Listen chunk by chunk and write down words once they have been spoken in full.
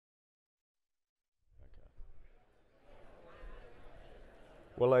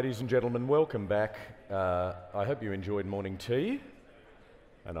Well, ladies and gentlemen, welcome back. I hope you enjoyed morning tea,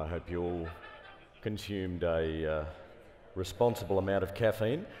 and I hope you all consumed a responsible amount of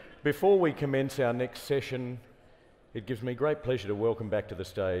caffeine. Before we commence our next session, it gives me great pleasure to welcome back to the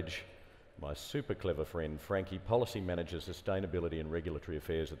stage my super clever friend, Frankie, Policy Manager, Sustainability and Regulatory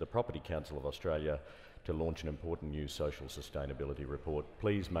Affairs at the Property Council of Australia, to launch an important new social sustainability report.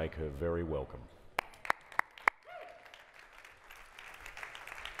 Please make her very welcome.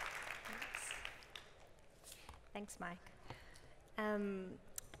 Thanks, Mike.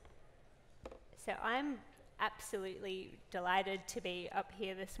 So I'm absolutely delighted to be up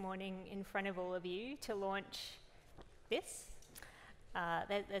here this morning in front of all of you to launch this.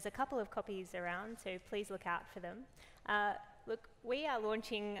 There's a couple of copies around, so please look out for them. Look, we are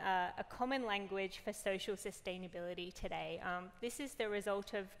launching a common language for social sustainability today. This is the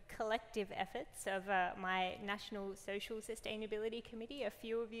result of collective efforts of my National Social Sustainability Committee. A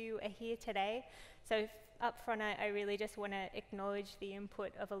few of you are here today. So up front, I really just want to acknowledge the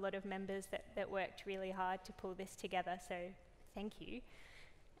input of a lot of members that worked really hard to pull this together, so thank you.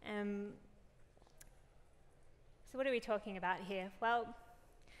 So what are we talking about here? Well,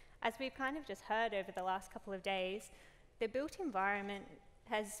 as we've kind of just heard over the last couple of days, the built environment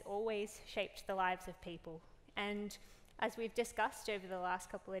has always shaped the lives of people. And as we've discussed over the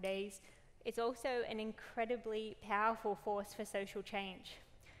last couple of days, it's also an incredibly powerful force for social change,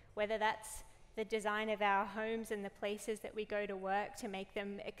 whether that's the design of our homes and the places that we go to work to make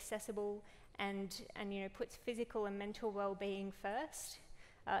them accessible and puts physical and mental well-being first,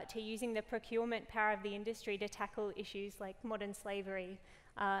 to using the procurement power of the industry to tackle issues like modern slavery,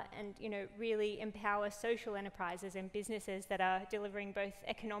 and really empower social enterprises and businesses that are delivering both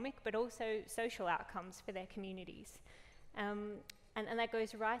economic but also social outcomes for their communities. And that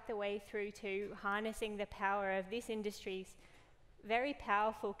goes right the way through to harnessing the power of this industry's very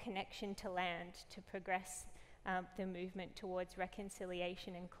powerful connection to land to progress the movement towards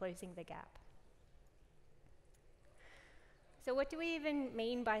reconciliation and closing the gap. So what do we even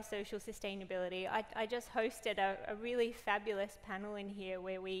mean by social sustainability? I just hosted a really fabulous panel in here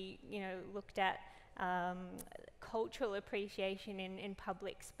where we looked at cultural appreciation in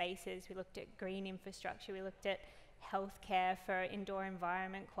public spaces. We looked at green infrastructure. We looked at healthcare for indoor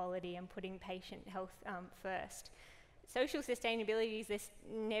environment quality and putting patient health first. Social sustainability is this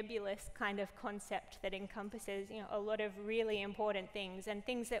nebulous kind of concept that encompasses a lot of really important things, and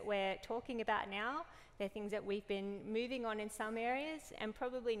things that we're talking about now. They're things that we've been moving on in some areas and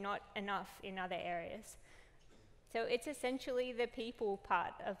probably not enough in other areas. So it's essentially the people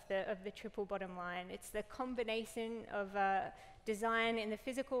part of the triple bottom line. It's the combination of design in the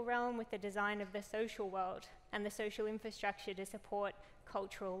physical realm with the design of the social world and the social infrastructure to support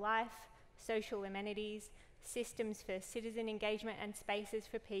cultural life, social amenities, systems for citizen engagement and spaces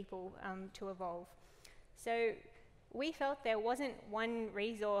for people to evolve. So we felt there wasn't one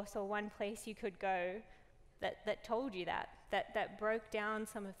resource or one place you could go that told you that broke down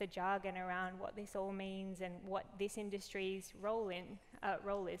some of the jargon around what this all means and what this industry's role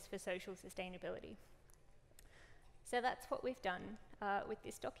is for social sustainability. So that's what we've done with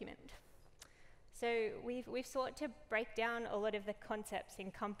this document. So we've sought to break down a lot of the concepts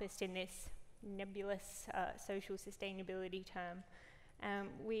encompassed in this nebulous social sustainability term.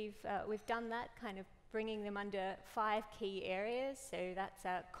 We've done that, kind of bringing them under 5 key areas. So that's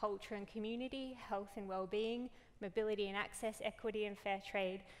culture and community, health and well-being, mobility and access, equity and fair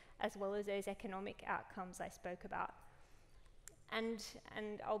trade, as well as those economic outcomes I spoke about. And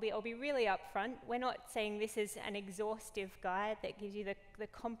I'll be really upfront. We're not saying this is an exhaustive guide that gives you the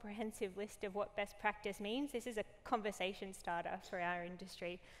comprehensive list of what best practice means. This is a conversation starter for our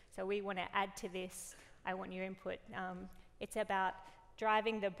industry. So we want to add to this. I want your input. It's about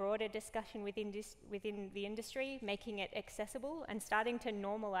driving the broader discussion within the industry, making it accessible, and starting to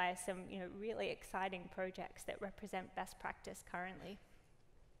normalize some really exciting projects that represent best practice currently.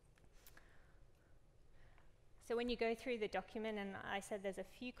 So when you go through the document, and I said there's a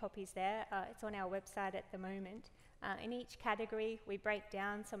few copies there, it's on our website at the moment. In each category, we break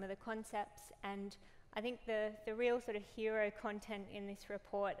down some of the concepts, and I think the real sort of hero content in this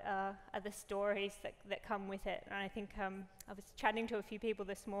report are the stories that come with it. And I think I was chatting to a few people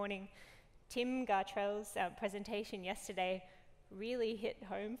this morning. Tim Gartrell's presentation yesterday really hit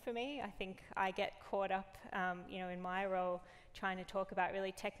home for me. I think I get caught up, in my role, trying to talk about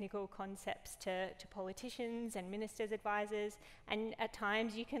really technical concepts to politicians and ministers' advisors, and at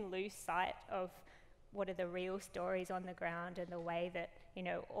times you can lose sight of what are the real stories on the ground and the way that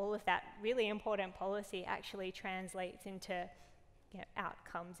all of that really important policy actually translates into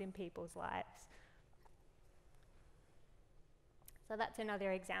outcomes in people's lives. So that's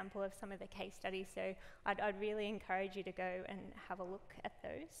another example of some of the case studies. So I'd really encourage you to go and have a look at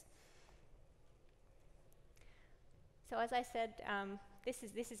those. So as I said,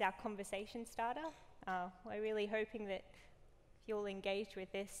 this is our conversation starter. We're really hoping that you'll engage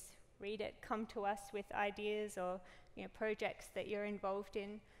with this, read it, come to us with ideas or projects that you're involved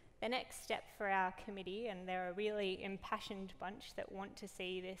in. The next step for our committee, and they're a really impassioned bunch that want to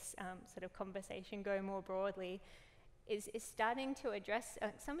see this sort of conversation go more broadly, is starting to address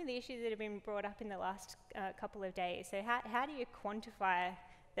some of the issues that have been brought up in the last couple of days. So how do you quantify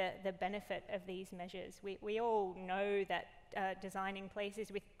the benefit of these measures? We all know that designing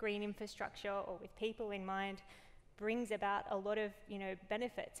places with green infrastructure or with people in mind brings about a lot of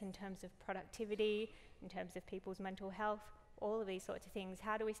benefits in terms of productivity, in terms of people's mental health, all of these sorts of things.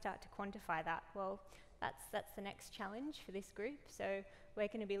 How do we start to quantify that? Well, that's the next challenge for this group. So we're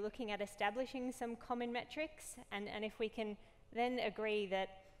going to be looking at establishing some common metrics, and if we can then agree that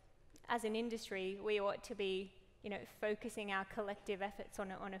as an industry we ought to be focusing our collective efforts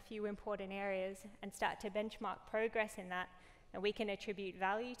on a few important areas and start to benchmark progress in that, and we can attribute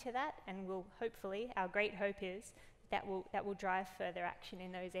value to that, and we'll hopefully, our great hope is that will drive further action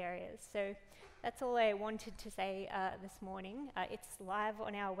in those areas. So that's all I wanted to say this morning. It's live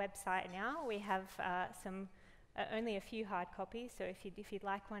on our website now. We have only a few hard copies, so if you'd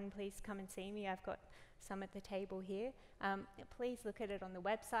like one, please come and see me. I've got some at the table here. Please look at it on the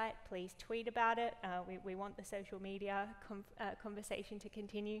website. Please tweet about it. We want the social media conversation to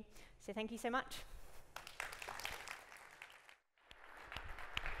continue. So thank you so much.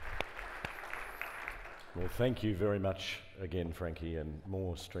 Well, thank you very much again, Frankie, and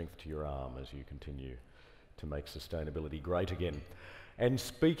more strength to your arm as you continue to make sustainability great again. And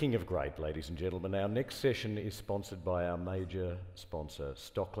speaking of great, ladies and gentlemen, our next session is sponsored by our major sponsor,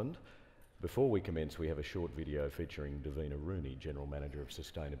 Stockland. Before we commence, we have a short video featuring Davina Rooney, General Manager of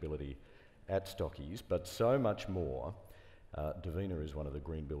Sustainability at Stockies, but so much more. Davina is one of the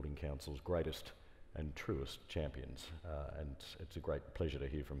Green Building Council's greatest and truest champions, and it's a great pleasure to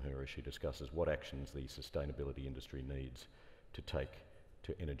hear from her as she discusses what actions the sustainability industry needs to take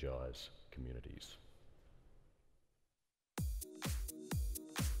to energise communities.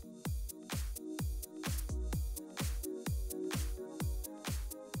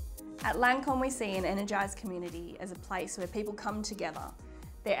 At Lancome, we see an energised community as a place where people come together.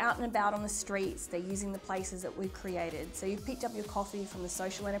 They're out and about on the streets, they're using the places that we've created. So you've picked up your coffee from the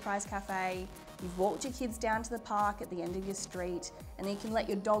Social Enterprise Cafe, you've walked your kids down to the park at the end of your street, and then you can let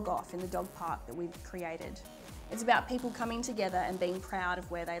your dog off in the dog park that we've created. It's about people coming together and being proud of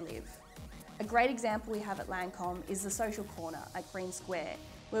where they live. A great example we have at Lancome is the Social Corner at Green Square,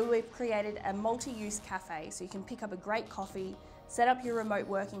 where we've created a multi-use cafe so you can pick up a great coffee, set up your remote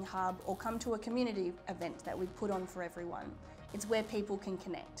working hub, or come to a community event that we've put on for everyone. It's where people can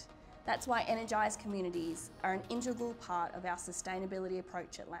connect. That's why energised communities are an integral part of our sustainability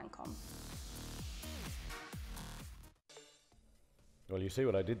approach at Lancome. Well, you see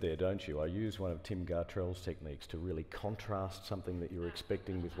what I did there, don't you? I used one of Tim Gartrell's techniques to really contrast something that you were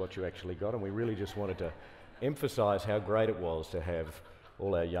expecting with what you actually got, and we really just wanted to emphasise how great it was to have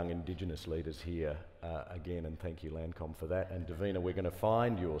all our young Indigenous leaders here again, and thank you, Lancome, for that. And Davina, we're going to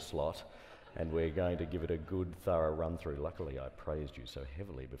find your slot and we're going to give it a good, thorough run through. Luckily, I praised you so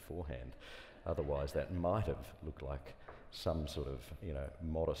heavily beforehand. Otherwise, that might have looked like some sort of,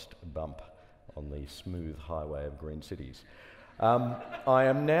 modest bump on the smooth highway of green cities. I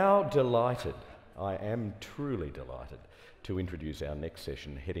am now delighted, I am truly delighted to introduce our next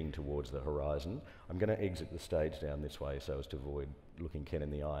session heading towards the horizon. I'm going to exit the stage down this way so as to avoid looking Ken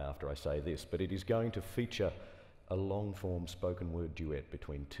in the eye after I say this, but it is going to feature a long-form spoken word duet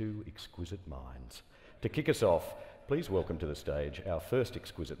between two exquisite minds. To kick us off, please welcome to the stage our first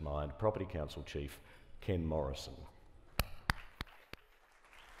exquisite mind, Property Council Chief Ken Morrison.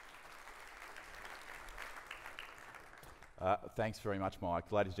 Thanks very much,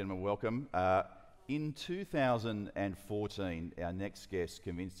 Mike. Ladies and gentlemen, welcome. In 2014, our next guest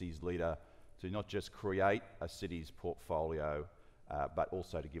convinced his leader to not just create a city's portfolio, but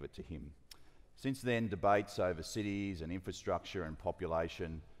also to give it to him. Since then, debates over cities and infrastructure and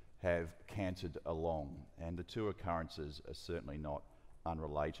population have cantered along, and the two occurrences are certainly not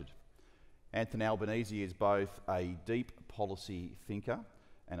unrelated. Anthony Albanese is both a deep policy thinker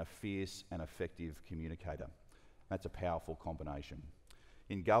and a fierce and effective communicator. That's a powerful combination.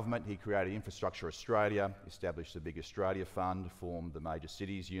 In government, he created Infrastructure Australia, established the Big Australia Fund, formed the Major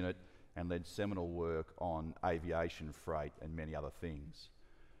Cities Unit, and led seminal work on aviation, freight, and many other things.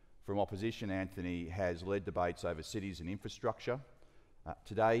 From opposition, Anthony has led debates over cities and infrastructure,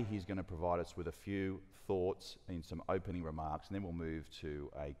 Today he's going to provide us with a few thoughts and some opening remarks, and then we'll move to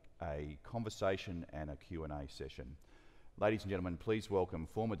a conversation and a Q&A session. Ladies and gentlemen, please welcome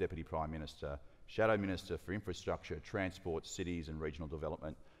former Deputy Prime Minister, Shadow Minister for Infrastructure, Transport, Cities and Regional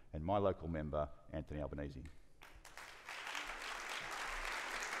Development, and my local member, Anthony Albanese.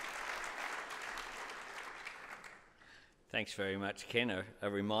 Thanks very much, Ken. A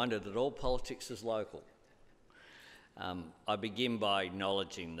reminder that all politics is local. I begin by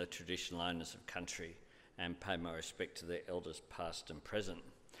acknowledging the traditional owners of country and pay my respect to their elders past and present.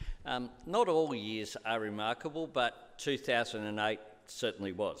 Not all years are remarkable, but 2008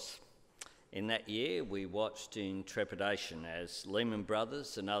 certainly was. In that year, we watched in trepidation as Lehman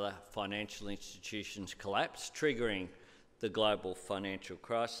Brothers and other financial institutions collapsed, triggering the global financial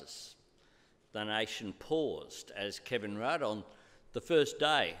crisis. The nation paused as Kevin Rudd, on the first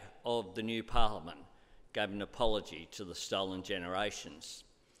day of the new parliament, gave an apology to the stolen generations.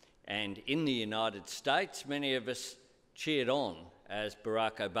 And in the United States, many of us cheered on as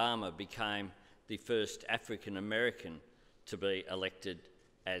Barack Obama became the first African American to be elected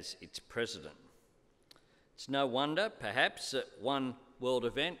as its president. It's no wonder, perhaps, that one world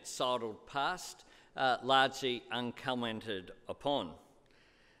event sidled past, largely uncommented upon.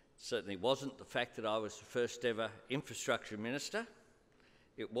 Certainly wasn't the fact that I was the first ever infrastructure minister.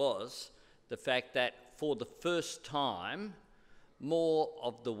 It was the fact that for the first time, more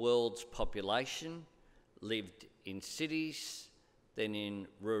of the world's population lived in cities than in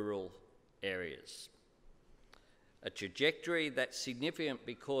rural areas. A trajectory that's significant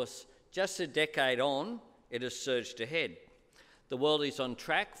because just a decade on, it has surged ahead. The world is on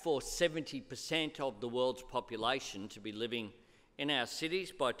track for 70% of the world's population to be living in our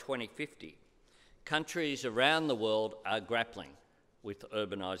cities by 2050. Countries around the world are grappling with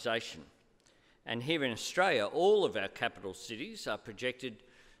urbanisation. And here in Australia, all of our capital cities are projected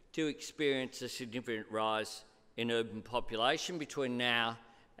to experience a significant rise in urban population between now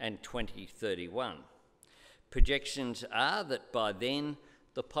and 2031. Projections are that by then,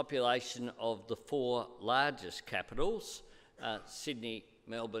 the population of the four largest capitals, Sydney,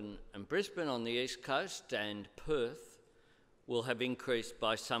 Melbourne and Brisbane on the east coast, and Perth, will have increased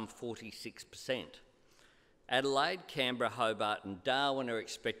by some 46%. Adelaide, Canberra, Hobart and Darwin are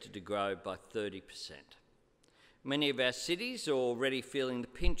expected to grow by 30%. Many of our cities are already feeling the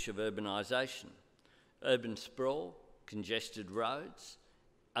pinch of urbanisation. Urban sprawl, congested roads,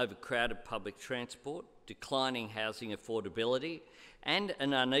 overcrowded public transport, declining housing affordability and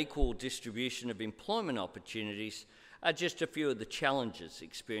an unequal distribution of employment opportunities are just a few of the challenges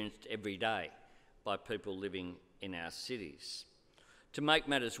experienced every day by people living in our cities. To make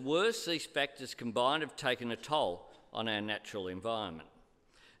matters worse, these factors combined have taken a toll on our natural environment.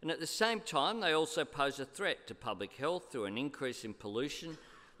 And at the same time, they also pose a threat to public health through an increase in pollution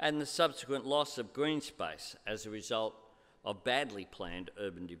and the subsequent loss of green space as a result of badly planned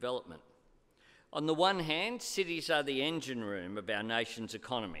urban development. On the one hand, cities are the engine room of our nation's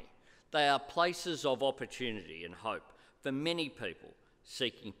economy. They are places of opportunity and hope for many people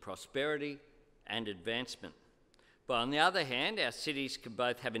seeking prosperity and advancement. But on the other hand, our cities can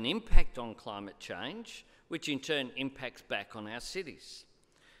both have an impact on climate change, which in turn impacts back on our cities.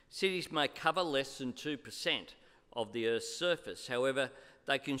 Cities may cover less than 2% of the Earth's surface. However,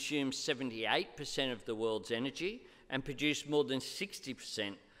 they consume 78% of the world's energy and produce more than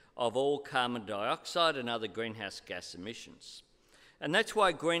 60% of all carbon dioxide and other greenhouse gas emissions. And that's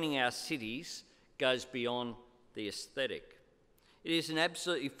why greening our cities goes beyond the aesthetic. It is an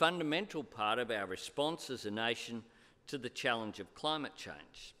absolutely fundamental part of our response as a nation to the challenge of climate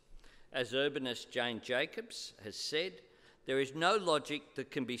change. As urbanist Jane Jacobs has said, there is no logic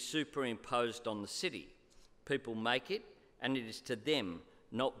that can be superimposed on the city. People make it, and it is to them,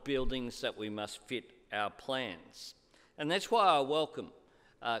 not buildings, that we must fit our plans. And that's why I welcome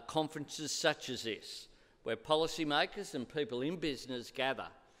conferences such as this, where policymakers and people in business gather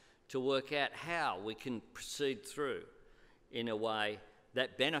to work out how we can proceed through in a way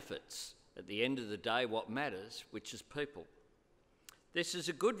that benefits, at the end of the day, what matters, which is people. This is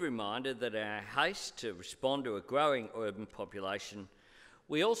a good reminder that in our haste to respond to a growing urban population,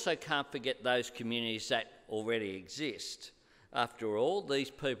 we also can't forget those communities that already exist. After all, these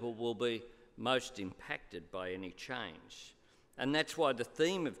people will be most impacted by any change. And that's why the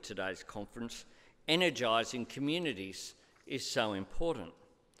theme of today's conference, Energising Communities, is so important.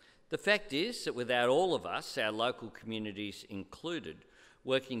 The fact is that without all of us, our local communities included,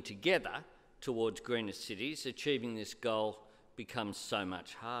 working together towards greener cities, achieving this goal becomes so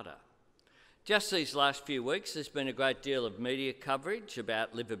much harder. Just these last few weeks, there's been a great deal of media coverage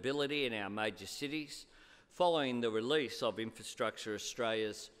about livability in our major cities, following the release of Infrastructure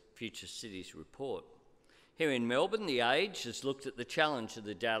Australia's Future Cities report. Here in Melbourne, The Age has looked at the challenge of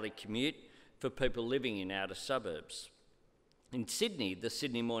the daily commute for people living in outer suburbs. In Sydney, the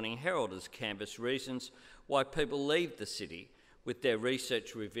Sydney Morning Herald has canvassed reasons why people leave the city, with their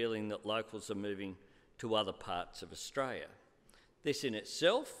research revealing that locals are moving to other parts of Australia. This in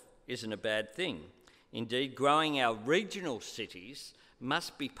itself isn't a bad thing. Indeed, growing our regional cities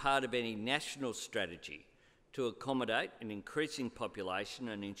must be part of any national strategy to accommodate an increasing population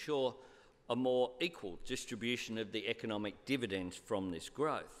and ensure a more equal distribution of the economic dividends from this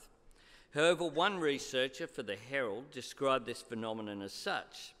growth. However, one researcher for the Herald described this phenomenon as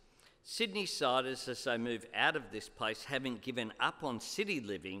such: Sydney-siders, as they move out of this place, haven't given up on city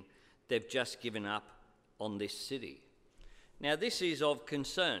living, they've just given up on this city. Now, this is of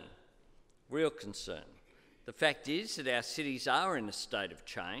concern, real concern. The fact is that our cities are in a state of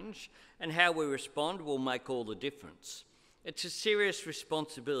change, and how we respond will make all the difference. It's a serious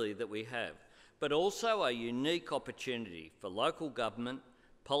responsibility that we have, but also a unique opportunity for local government,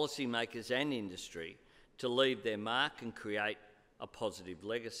 policymakers and industry to leave their mark and create a positive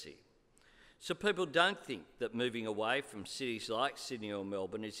legacy. So people don't think that moving away from cities like Sydney or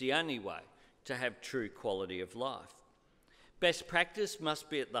Melbourne is the only way to have true quality of life. Best practice must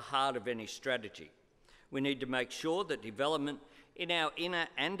be at the heart of any strategy. We need to make sure that development in our inner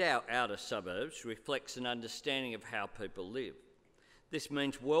and our outer suburbs reflects an understanding of how people live. This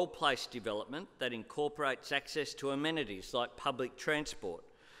means well-placed development that incorporates access to amenities like public transport,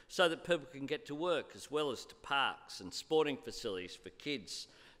 so that people can get to work, as well as to parks and sporting facilities for kids,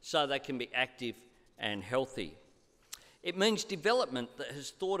 so they can be active and healthy. It means development that has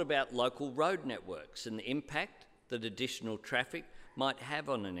thought about local road networks and the impact that additional traffic might have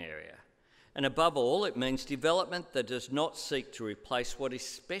on an area. And above all, it means development that does not seek to replace what is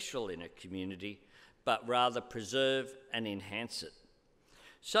special in a community, but rather preserve and enhance it,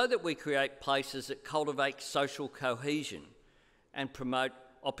 so that we create places that cultivate social cohesion and promote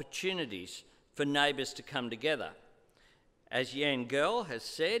opportunities for neighbours to come together. As Jan Girl has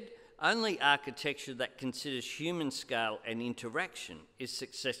said, only architecture that considers human scale and interaction is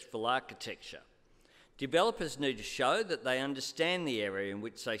successful architecture. Developers need to show that they understand the area in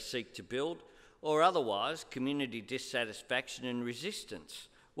which they seek to build, or otherwise community dissatisfaction and resistance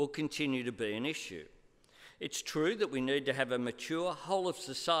will continue to be an issue. It's true that we need to have a mature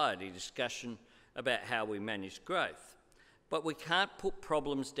whole-of-society discussion about how we manage growth, but we can't put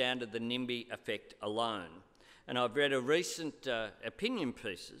problems down to the NIMBY effect alone. And I've read a recent opinion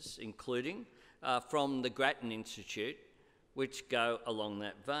pieces, including from the Grattan Institute, which go along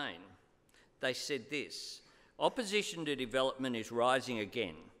that vein. They said this: opposition to development is rising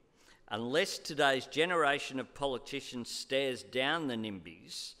again. Unless today's generation of politicians stares down the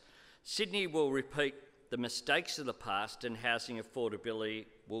NIMBYs, Sydney will repeat the mistakes of the past and housing affordability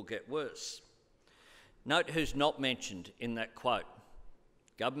will get worse. Note who's not mentioned in that quote: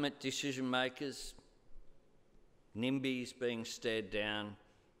 government decision makers, NIMBYs being stared down,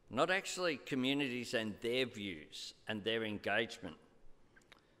 not actually communities and their views and their engagement.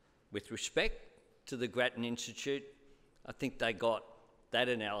 With respect to the Grattan Institute, I think they got that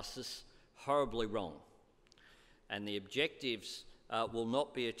analysis horribly wrong, and the objectives will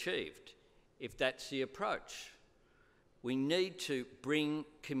not be achieved if that's the approach. We need to bring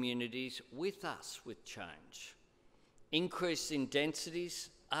communities with us with change. Increase in densities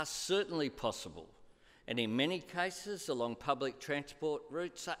are certainly possible, and in many cases along public transport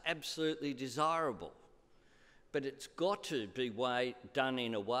routes are absolutely desirable. But it's got to be done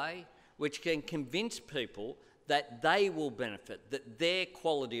in a way which can convince people that they will benefit, that their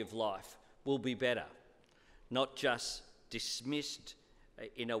quality of life will be better, not just dismissed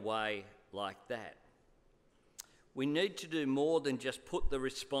in a way like that. We need to do more than just put the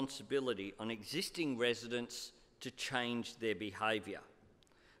responsibility on existing residents to change their behaviour,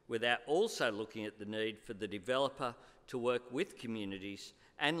 without also looking at the need for the developer to work with communities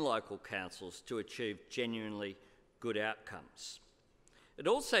and local councils to achieve genuinely good outcomes. It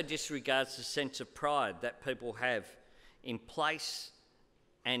also disregards the sense of pride that people have in place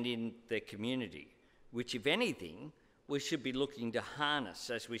and in their community, which, if anything, we should be looking to harness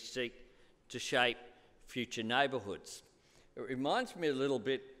as we seek to shape future neighbourhoods. It reminds me a little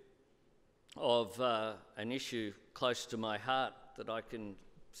bit of an issue close to my heart that I can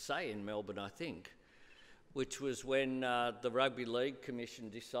say in Melbourne, I think, which was when the Rugby League Commission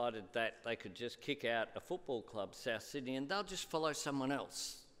decided that they could just kick out a football club, South Sydney, and they'll just follow someone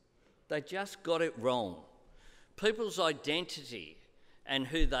else. They just got it wrong. People's identity and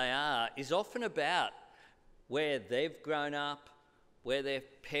who they are is often about where they've grown up, where their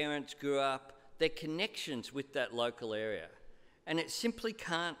parents grew up, their connections with that local area, and it simply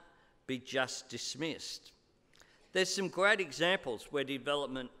can't be just dismissed. There's some great examples where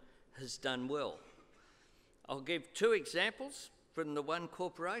development has done well. I'll give two examples from the one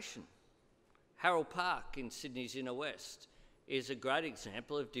corporation. Harold Park in Sydney's inner west is a great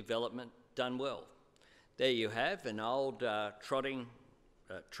example of development done well. There you have an old trotting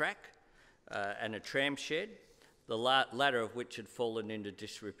track and a tram shed, the latter of which had fallen into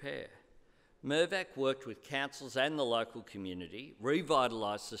disrepair. Mirvac worked with councils and the local community,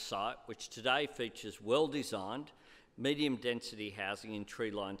 revitalised the site, which today features well-designed, medium-density housing in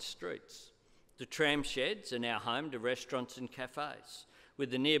tree-lined streets. The tram sheds are now home to restaurants and cafes, with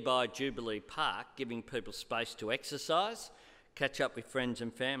the nearby Jubilee Park giving people space to exercise, catch up with friends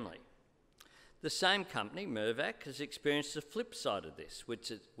and family. The same company, Mirvac, has experienced the flip side of this, which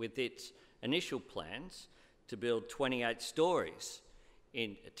is, with its initial plans to build 28 stories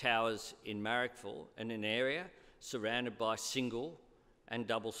in towers in Marrickville and an area surrounded by single and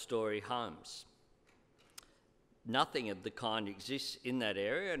double-storey homes. Nothing of the kind exists in that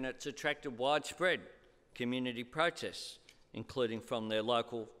area, and it's attracted widespread community protests, including from their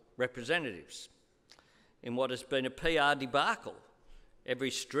local representatives. In what has been a PR debacle, every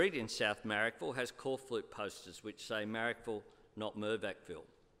street in South Marrickville has corflute posters which say Marrickville, not Mirvacville.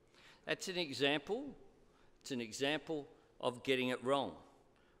 That's an example. It's an example of getting it wrong.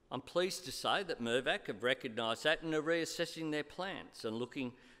 I'm pleased to say that Mirvac have recognised that and are reassessing their plans and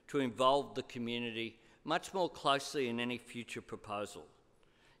looking to involve the community much more closely in any future proposal.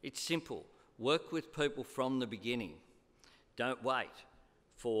 It's simple. Work with people from the beginning. Don't wait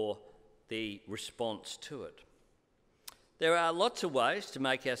for the response to it. There are lots of ways to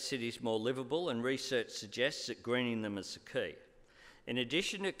make our cities more livable, and research suggests that greening them is the key. In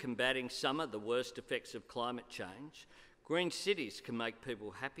addition to combating some of the worst effects of climate change, green cities can make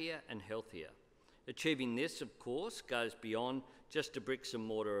people happier and healthier. Achieving this, of course, goes beyond just a bricks and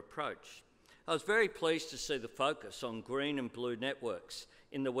mortar approach. I was very pleased to see the focus on green and blue networks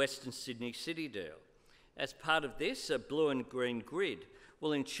in the Western Sydney City deal. As part of this, a blue and green grid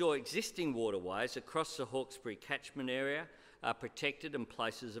will ensure existing waterways across the Hawkesbury catchment area are protected and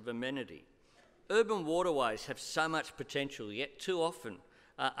places of amenity. Urban waterways have so much potential, yet too often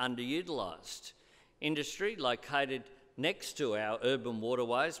are underutilised. Industry located next to our urban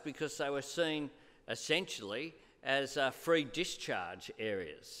waterways because they were seen essentially as free discharge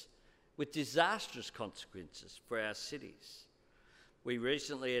areas, with disastrous consequences for our cities. We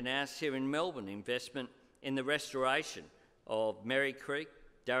recently announced here in Melbourne investment in the restoration of Merry Creek,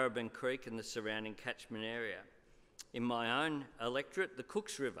 Darebin Creek and the surrounding catchment area. In my own electorate, the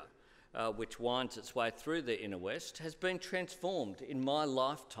Cooks River, which winds its way through the inner west, has been transformed in my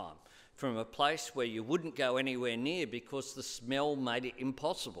lifetime from a place where you wouldn't go anywhere near because the smell made it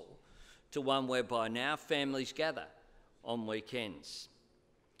impossible, to one whereby now families gather on weekends.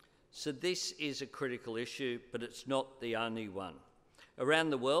 So this is a critical issue, but it's not the only one. Around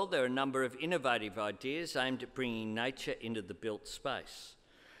the world, there are a number of innovative ideas aimed at bringing nature into the built space.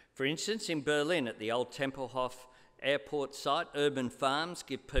 For instance, in Berlin, at the old Tempelhof airport site, urban farms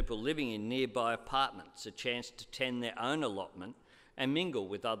give people living in nearby apartments a chance to tend their own allotment and mingle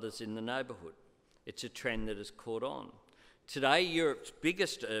with others in the neighbourhood. It's a trend that has caught on. Today, Europe's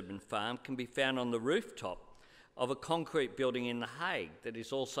biggest urban farm can be found on the rooftop of a concrete building in The Hague that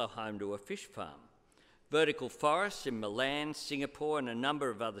is also home to a fish farm. Vertical forests in Milan, Singapore and a number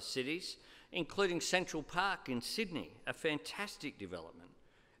of other cities, including Central Park in Sydney, a fantastic development,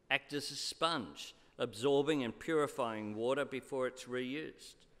 act as a sponge, absorbing and purifying water before it's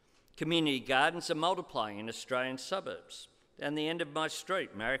reused. Community gardens are multiplying in Australian suburbs. Down the end of my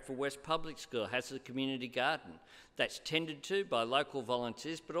street, Marrickville West Public School has a community garden that's tended to by local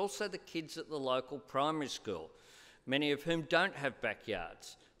volunteers, but also the kids at the local primary school, many of whom don't have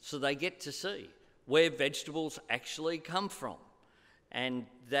backyards, so they get to see where vegetables actually come from. And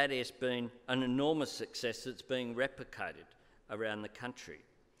that has been an enormous success that's being replicated around the country.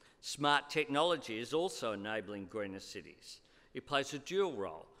 Smart technology is also enabling greener cities. It plays a dual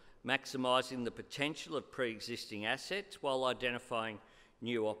role, maximising the potential of pre-existing assets while identifying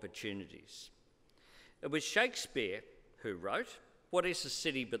new opportunities. It was Shakespeare who wrote, "What is a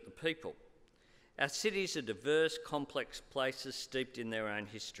city but the people?" Our cities are diverse, complex places steeped in their own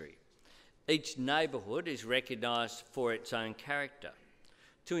history. Each neighbourhood is recognised for its own character.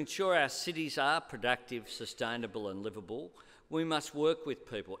 To ensure our cities are productive, sustainable and livable, we must work with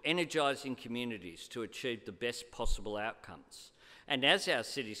people, energising communities to achieve the best possible outcomes. And as our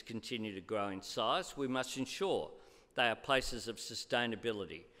cities continue to grow in size, we must ensure they are places of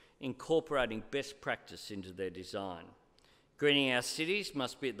sustainability, incorporating best practice into their design. Greening our cities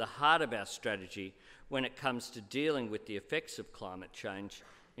must be at the heart of our strategy when it comes to dealing with the effects of climate change,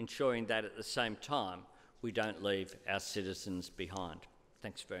 ensuring that at the same time we don't leave our citizens behind.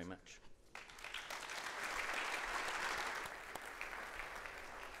 Thanks very much.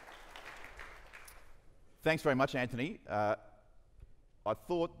 Thanks very much, Anthony. I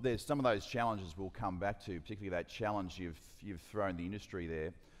thought there's some of those challenges we'll come back to, particularly that challenge you've thrown the industry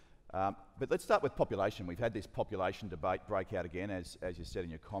there. But let's start with population. We've had this population debate break out again, as you said in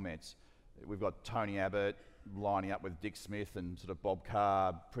your comments. We've got Tony Abbott lining up with Dick Smith and sort of Bob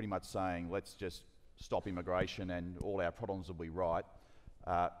Carr pretty much saying, let's just stop immigration and all our problems will be right.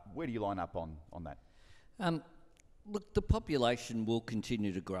 Where do you line up on that? Look, the population will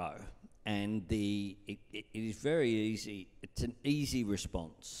continue to grow, and it is very easy. It's an easy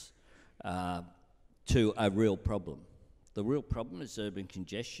response to a real problem. The real problem is urban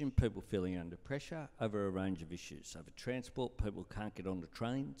congestion, people feeling under pressure over a range of issues. Over transport, people can't get onto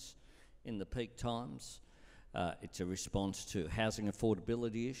trains in the peak times. It's a response to housing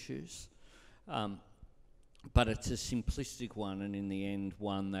affordability issues. But it's a simplistic one, and in the end,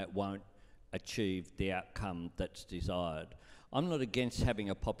 one that won't achieve the outcome that's desired. I'm not against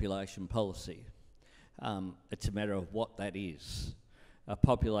having a population policy. It's a matter of what that is. A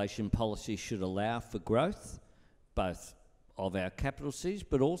population policy should allow for growth, both of our capital cities,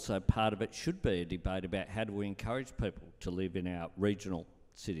 but also part of it should be a debate about how do we encourage people to live in our regional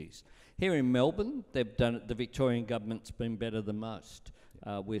cities. Here in Melbourne, they've done it, the Victorian government's been better than most,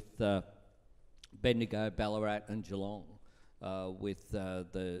 with Bendigo, Ballarat and Geelong, with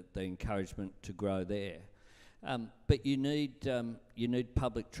the encouragement to grow there. But you need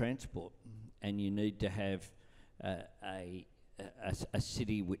public transport, and you need to have a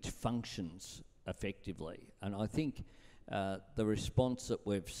city which functions effectively. And I think the response that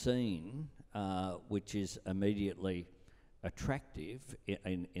we've seen, which is immediately attractive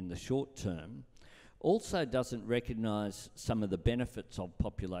in the short term, also doesn't recognise some of the benefits of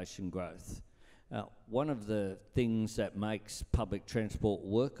population growth. One of the things that makes public transport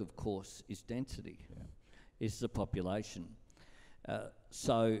work, of course, is density, is the population.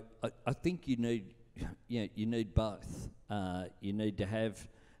 So I think you need both. You need to have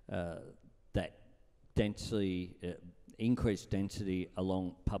that density, increased density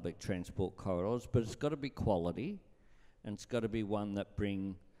along public transport corridors, but it's got to be quality, and it's got to be one that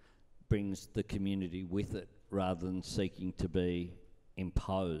brings the community with it, rather than seeking to be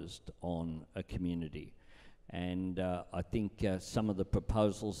imposed on a community. And I think some of the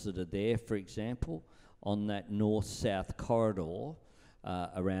proposals that are there, for example, on that north-south corridor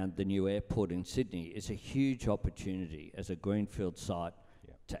around the new airport in Sydney, is a huge opportunity as a greenfield site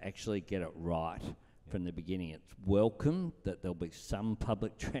to actually get it right from the beginning. It's welcome that there'll be some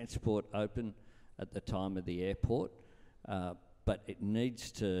public transport open at the time of the airport, but it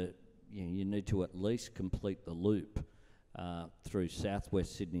needs to, you need to at least complete the loop through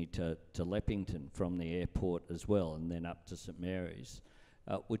southwest Sydney to Leppington from the airport as well, and then up to St Mary's,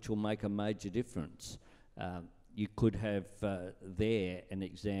 which will make a major difference. You could have there an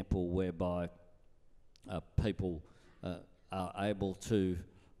example whereby people are able to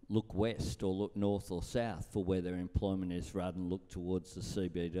look west or look north or south for where their employment is, rather than look towards the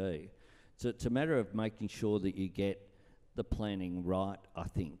CBD. So it's a matter of making sure that you get the planning right, I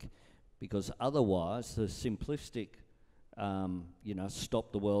think, because otherwise the simplistic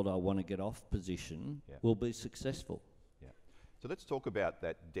stop the world, I want to get off position will be successful. Yeah. So let's talk about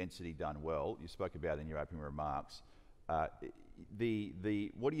that density done well. You spoke about it in your opening remarks. What do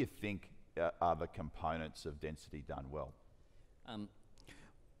you think are the components of density done well?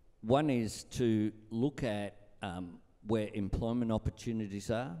 One is to look at where employment opportunities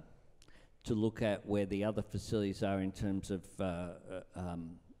are, to look at where the other facilities are in terms of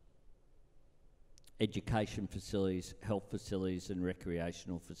education facilities, health facilities and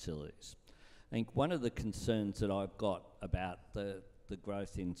recreational facilities. I think one of the concerns that I've got about the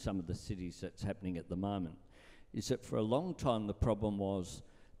growth in some of the cities that's happening at the moment is that for a long time the problem was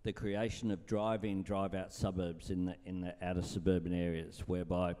the creation of drive-in, drive-out suburbs in the outer suburban areas,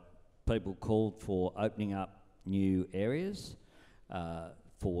 whereby people called for opening up new areas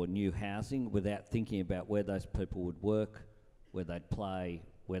for new housing without thinking about where those people would work, where they'd play,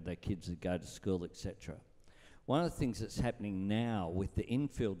 where their kids would go to school, etc. One of the things that's happening now with the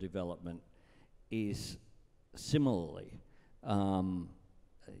infill development is similarly,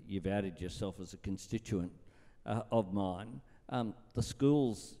 you've outed yourself as a constituent of mine, the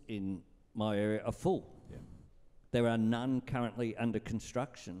schools in my area are full. Yeah. There are none currently under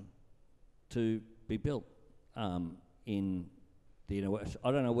construction to be built in the inner west.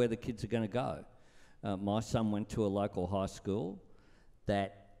 I don't know where the kids are going to go. My son went to a local high school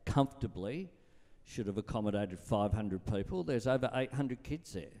that comfortably should have accommodated 500 people. There's over 800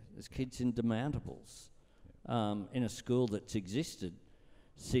 kids there. There's kids in demountables in a school that's existed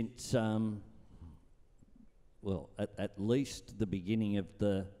since, at least the beginning of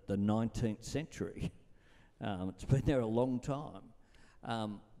the 19th century. It's been there a long time.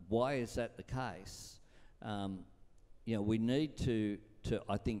 Why is that the case? We need to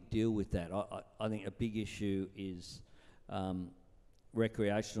I think, deal with that. I think a big issue is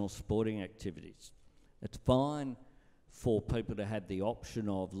recreational sporting activities. It's fine for people to have the option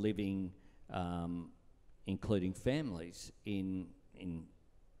of living, including families, in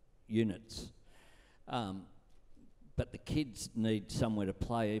units. But the kids need somewhere to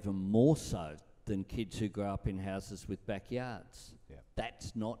play even more so than kids who grow up in houses with backyards. Yeah.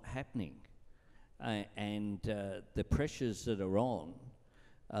 That's not happening. And the pressures that are on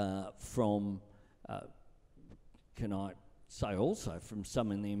from, can I say also, from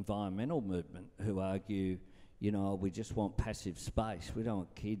some in the environmental movement who argue, we just want passive space. We don't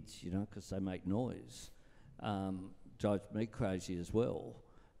want kids, because they make noise. Drives me crazy as well.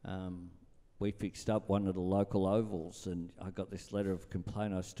 We fixed up one of the local ovals, and I got this letter of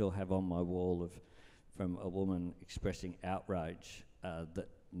complaint I still have on my wall from a woman expressing outrage that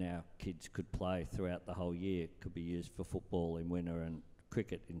now kids could play throughout the whole year. It could be used for football in winter and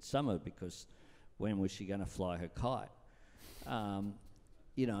cricket in summer, because when was she going to fly her kite?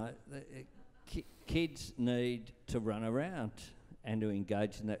 Kids need to run around and to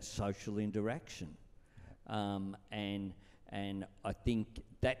engage in that social interaction. And I think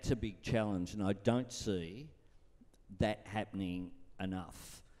that's a big challenge, and I don't see that happening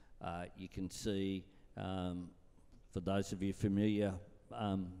enough. You can see, for those of you familiar,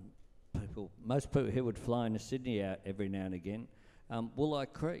 most people here would fly into Sydney out every now and again.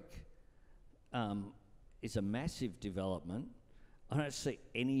 Woolli Creek is a massive development. I don't see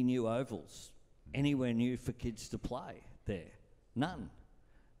any new ovals anywhere new for kids to play there. None.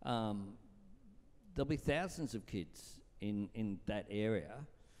 There'll be thousands of kids in that area.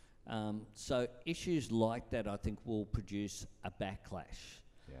 So issues like that, I think, will produce a backlash.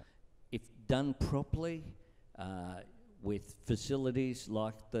 Yeah. If done properly, with facilities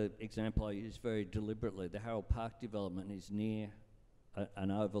like the example I use very deliberately, the Harold Park development is near an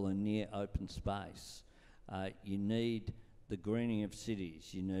oval and near open space. You need the greening of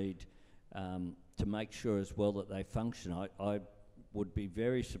cities. You need to make sure as well that they function. I would be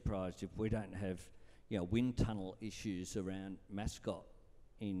very surprised if we don't have wind tunnel issues around Mascot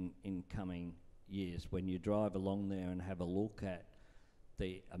in coming years. When you drive along there and have a look at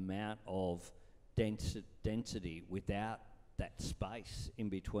the amount of density without that space in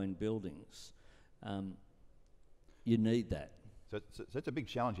between buildings, you need that. So it's a big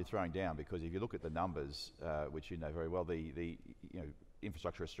challenge you're throwing down, because if you look at the numbers, which you know very well, the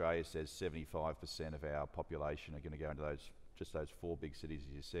Infrastructure Australia says 75% of our population are going to go into those four big cities,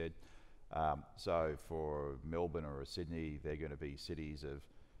 as you said. So for Melbourne or Sydney, they're going to be cities of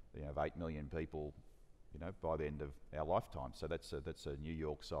 8 million people, by the end of our lifetime. So that's a New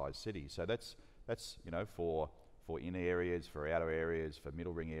York-sized city. So that's for inner areas, for outer areas, for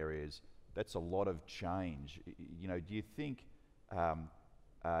middle ring areas. That's a lot of change. Do you think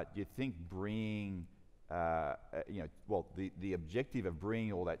bringing the objective of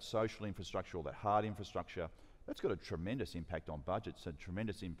bringing all that social infrastructure, all that hard infrastructure, that's got a tremendous impact on budgets, a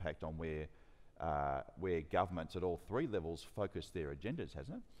tremendous impact on where governments at all three levels focus their agendas,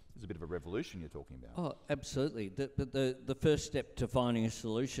 hasn't it? It's a bit of a revolution you're talking about. Oh, absolutely. The first step to finding a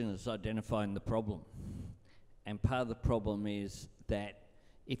solution is identifying the problem. And part of the problem is that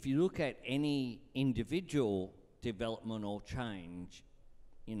if you look at any individual development or change,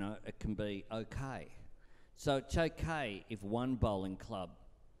 it can be okay. So it's okay if one bowling club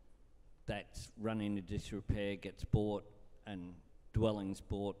that's run into disrepair gets bought and dwellings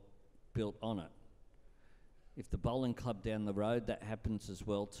built on it. If the bowling club down the road, that happens as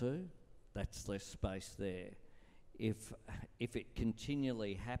well too, that's less space there. If it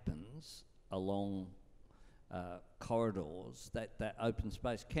continually happens along corridors, that open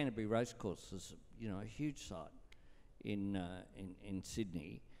space, Canterbury Racecourse is a huge site in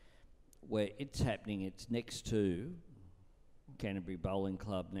Sydney, where it's happening. It's next to Canterbury Bowling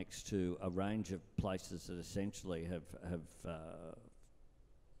Club, next to a range of places that essentially have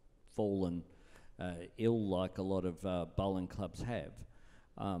fallen ill, like a lot of bowling clubs have,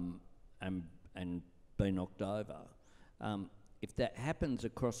 and been knocked over. If that happens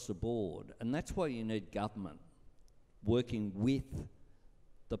across the board, and that's why you need government working with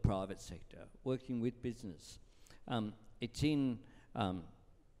the private sector, working with business. It's in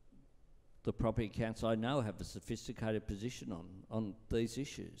the Property Council I know have a sophisticated position on these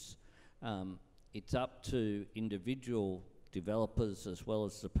issues. It's up to individual developers as well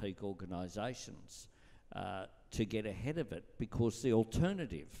as the peak organisations to get ahead of it, because the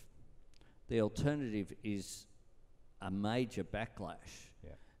alternative is a major backlash.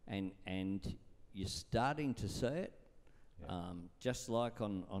 Yeah. And you're starting to see it. Yeah. Just like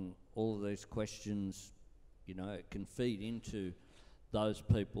on all of these questions, you know, it can feed into those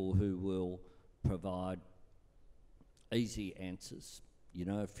people who will provide easy answers. You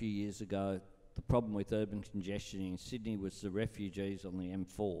know, a few years ago, the problem with urban congestion in Sydney was the refugees on the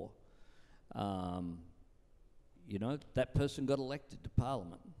M4. You know, that person got elected to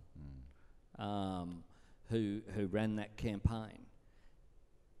Parliament, who ran that campaign.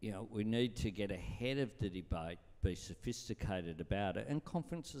 You know, we need to get ahead of the debate, be sophisticated about it, and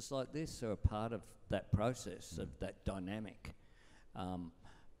conferences like this are a part of that process, of that dynamic.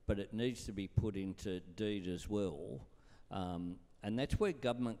 But it needs to be put into deed as well, and that's where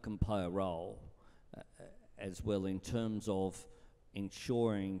government can play a role as well, in terms of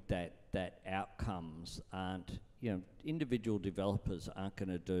ensuring that outcomes aren't, you know, individual developers aren't going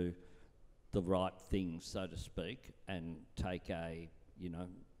to do the right things, so to speak, and take a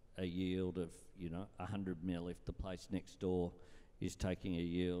yield of, 100 mil if the place next door is taking a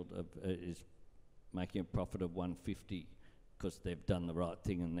yield of, is making a profit of 150 because they've done the right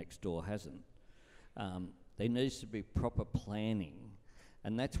thing and next door hasn't. There needs to be proper planning,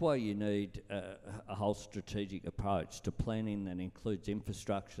 and that's why you need a whole strategic approach to planning that includes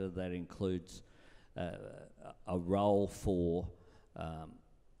infrastructure, that includes a role for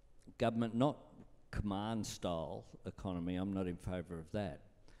government, not command style economy. I'm not in favour of that.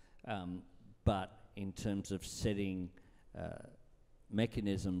 But in terms of setting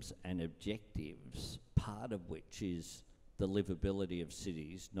mechanisms and objectives, part of which is the livability of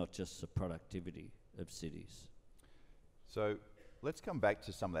cities, not just the productivity of cities. So let's come back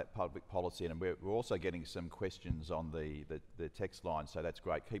to some of that public policy, and we're also getting some questions on the text line, so that's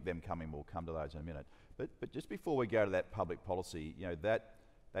great. Keep them coming, we'll come to those in a minute. But just before we go to that public policy, you know, that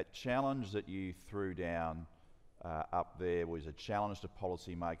challenge that you threw down up there was a challenge to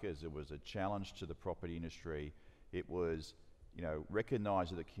policymakers, it was a challenge to the property industry, it was, you know, recognise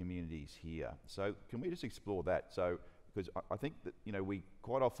that the community's here. So can we just explore that? So, because I think that, you know, we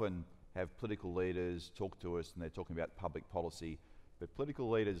quite often have political leaders talk to us and they're talking about public policy, but political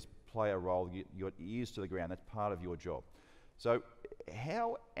leaders play a role, your ears to the ground, that's part of your job. So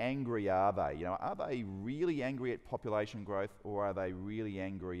how angry are they? You know, are they really angry at population growth, or are they really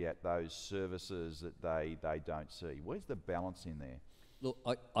angry at those services that they don't see? Where's the balance in there? Look,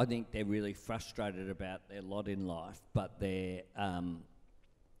 I think they're really frustrated about their lot in life, but they're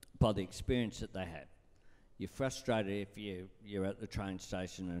by the experience that they have. You're frustrated if you're at the train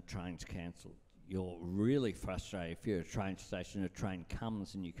station and a train's cancelled. You're really frustrated if you're at a train station and a train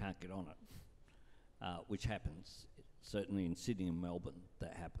comes and you can't get on it, which happens. Certainly in Sydney and Melbourne,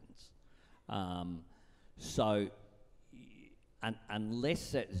 that happens.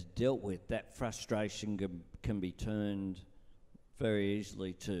 Unless that's dealt with, that frustration can be turned very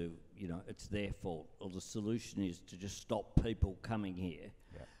easily to, you know, it's their fault, or the solution is to just stop people coming here.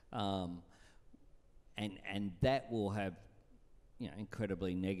 Yeah. And that will have, you know,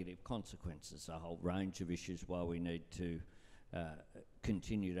 incredibly negative consequences, a whole range of issues why we need to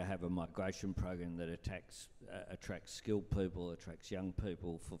continue to have a migration program that attracts skilled people, attracts young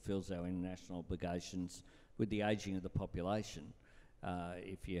people, fulfills our international obligations with the ageing of the population.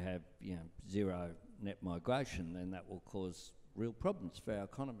 If you have, you know, zero net migration, then that will cause real problems for our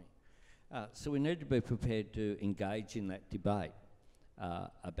economy. So we need to be prepared to engage in that debate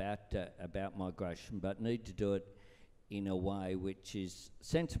about migration, but need to do it in a way which is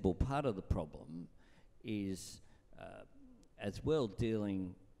sensible. Part of the problem is as well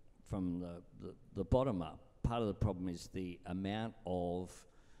dealing from the bottom up. Part of the problem is the amount of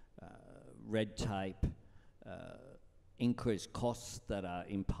red tape, increased costs that are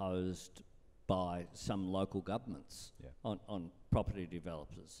imposed by some local governments on property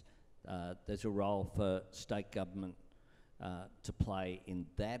developers. There's a role for state government to play in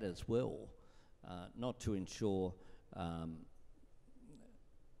that as well, not to ensure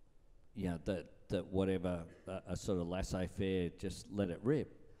you know, that whatever a sort of laissez-faire, just let it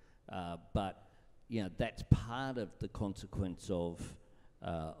rip. But you know, that's part of the consequence of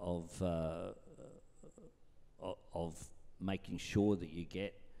making sure that you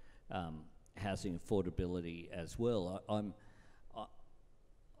get housing affordability as well.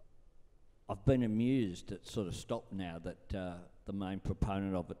 I've been amused, it's sort of stopped now that the main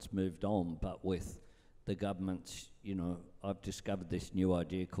proponent of it's moved on, but with the government's, I've discovered this new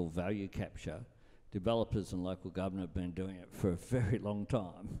idea called value capture. Developers and local government have been doing it for a very long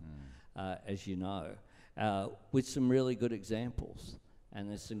time, as you know, with some really good examples. And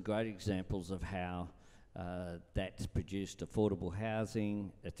there's some great examples of how that's produced affordable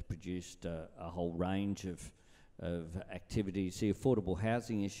housing, it's produced a whole range of activities. The affordable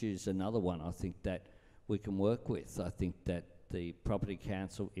housing issue is another one I think that we can work with. I think that the Property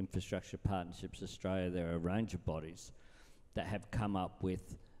Council, Infrastructure Partnerships Australia, there are a range of bodies that have come up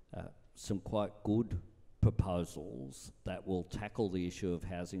with some quite good proposals that will tackle the issue of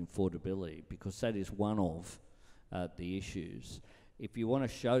housing affordability, because that is one of the issues. If you want a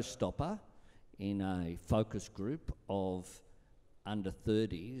showstopper in a focus group of under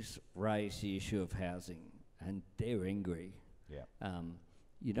 30s, raise the issue of housing, and they're angry. Yeah.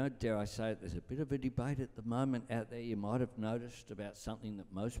 Dare I say it, there's a bit of a debate at the moment out there, you might have noticed, about something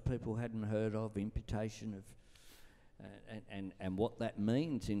that most people hadn't heard of, imputation of, and what that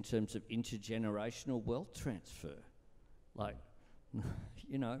means in terms of intergenerational wealth transfer. Like,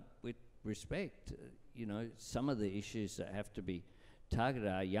 with respect, some of the issues that have to be targeted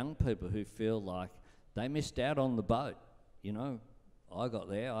are young people who feel like they missed out on the boat. I got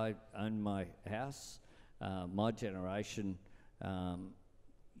there, I owned my house, my generation,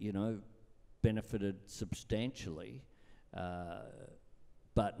 benefited substantially,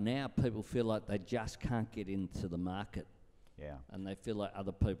 but now people feel like they just can't get into the market. Yeah. And they feel like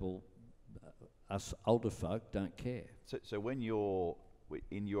other people, us older folk, don't care. So when you're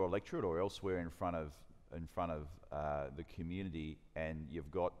in your electorate or elsewhere in front of the community, and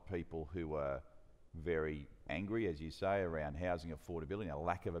you've got people who are very angry, as you say, around housing affordability and a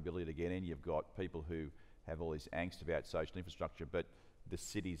lack of ability to get in, you've got people who have all this angst about social infrastructure, but the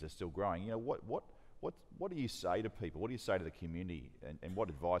cities are still growing. What do you say to people? What do you say to the community? And what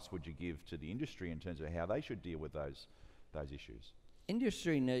advice would you give to the industry in terms of how they should deal with those issues?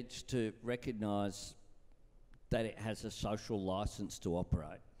 Industry needs to recognise that it has a social licence to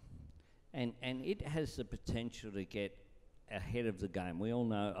operate. And it has the potential to get ahead of the game. We all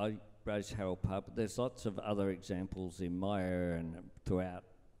know, I raised Harold Park, but there's lots of other examples in my area and throughout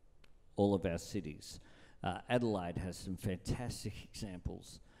all of our cities. Adelaide has some fantastic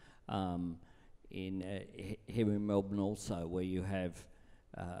examples here in Melbourne also, where you have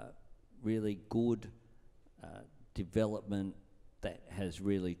really good development that has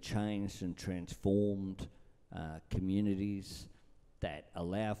really changed and transformed communities, that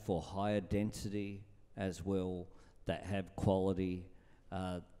allow for higher density as well, that have quality,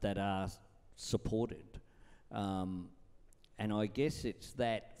 that are supported. And I guess it's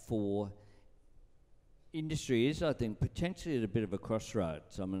that for industry is, I think, potentially at a bit of a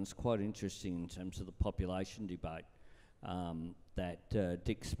crossroads. I mean, it's quite interesting in terms of the population debate that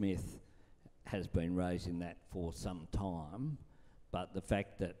Dick Smith has been raising that for some time, but the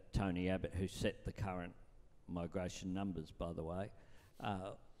fact that Tony Abbott, who set the current migration numbers, by the way,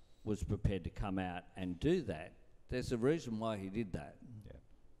 was prepared to come out and do that, there's a reason why he did that.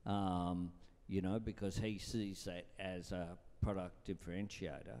 Yeah. Because he sees that as a product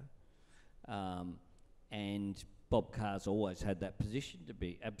differentiator. And Bob Carr's always had that position, to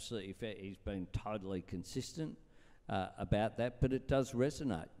be absolutely fair. He's been totally consistent about that, but it does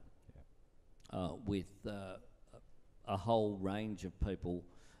resonate with a whole range of people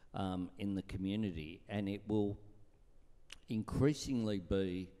in the community, and it will increasingly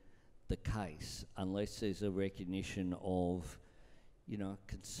be the case unless there's a recognition of,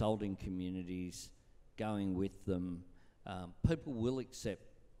 consulting communities, going with them. People will accept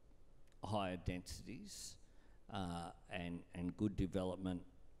higher densities and good development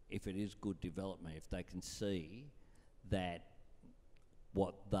if it is good development, if they can see that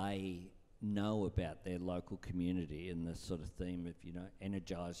what they know about their local community, and the sort of theme of,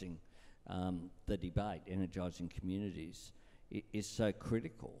 energising the debate, energising communities, is so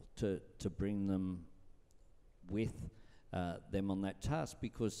critical to bring them with them on that task,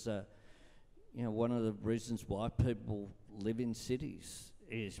 because one of the reasons why people live in cities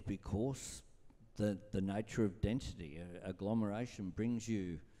is because the nature of density. Agglomeration brings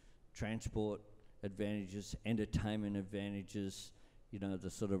you transport advantages, entertainment advantages. The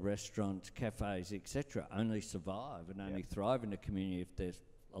sort of restaurants, cafes, etc. only survive and only thrive in a community if there's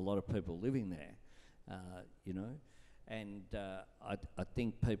a lot of people living there, And I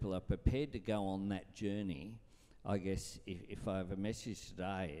think people are prepared to go on that journey. I guess if I have a message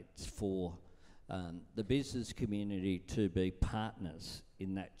today, it's for the business community to be partners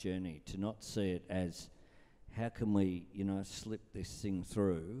in that journey, to not see it as, how can we, slip this thing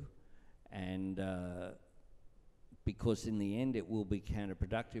through and because in the end it will be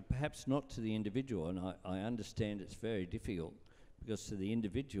counterproductive, perhaps not to the individual, and I understand it's very difficult, because to the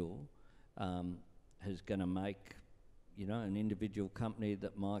individual is going to make, you know, an individual company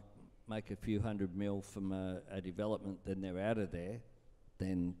that might make a few $100 million from a development, then they're out of there,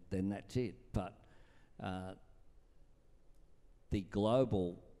 then that's it. But the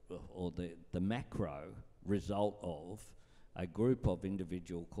global or the macro result of a group of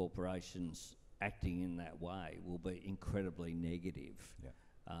individual corporations acting in that way will be incredibly negative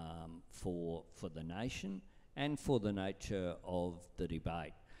for the nation and for the nature of the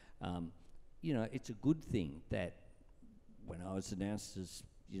debate. You know, it's a good thing that when I was announced as,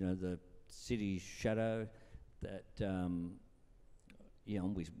 you know, the city's shadow, that you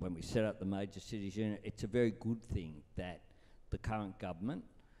know, when we set up the major cities unit, it's a very good thing that the current government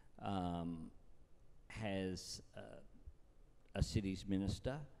has a cities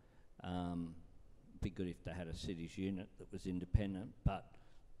minister. Be good if they had a cities unit that was independent, but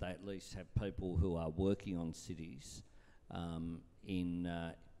they at least have people who are working on cities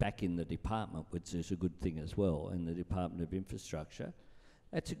back in the department, which is a good thing as well, in the Department of Infrastructure.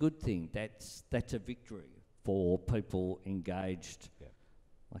 That's a good thing. That's a victory for people engaged,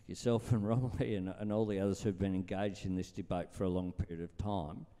 like yourself and Romilly and all the others who've been engaged in this debate for a long period of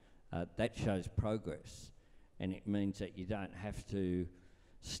time. That shows progress, and it means that you don't have to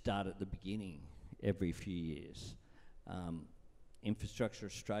start at the beginning every few years. Infrastructure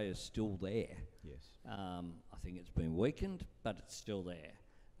Australia is still there. Yes. I think it's been weakened, but it's still there.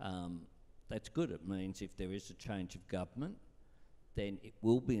 That's good. It means if there is a change of government, then it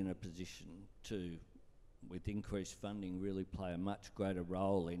will be in a position to, with increased funding, really play a much greater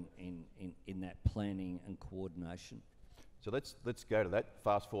role in that planning and coordination. So let's go to that.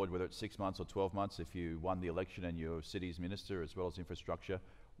 Fast forward, whether it's 6 months or 12 months, if you won the election and you're cities minister as well as infrastructure,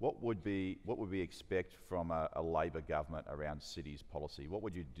 what would we expect from a Labor government around cities policy? What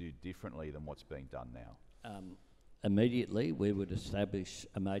would you do differently than what's being done now? Immediately, we would establish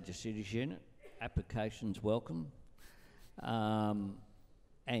a major cities unit. Applications welcome, and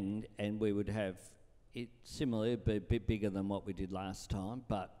we would have it similarly be a bit bigger than what we did last time.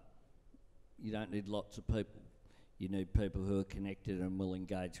 But you don't need lots of people. You need people who are connected and will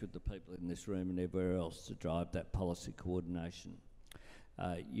engage with the people in this room and everywhere else to drive that policy coordination.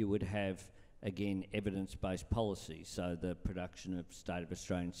 You would have, again, evidence-based policy, so the production of State of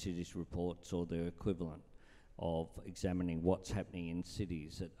Australian Cities reports or their equivalent of examining what's happening in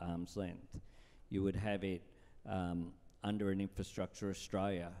cities at arm's length. You would have it under an Infrastructure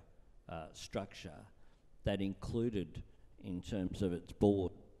Australia structure that included, in terms of its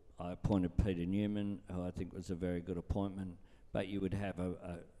board, I appointed Peter Newman, who I think was a very good appointment, but you would have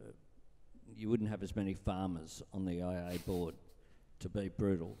you wouldn't have as many farmers on the IA board, to be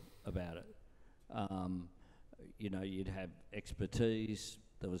brutal about it. You know, you'd have expertise.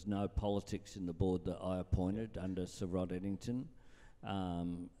 There was no politics in the board that I appointed under Sir Rod Eddington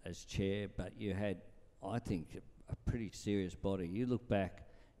as chair, but you had, I think, a pretty serious body. You look back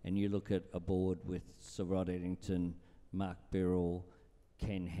and you look at a board with Sir Rod Eddington, Mark Birrell,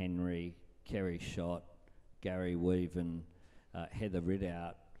 Ken Henry, Kerry Schott, Gary Weaven, Heather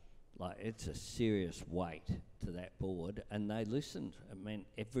Ridout. Like, it's a serious weight to that board, and they listened. I mean,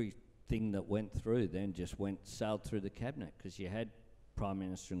 everything that went through then just sailed through the cabinet, because you had Prime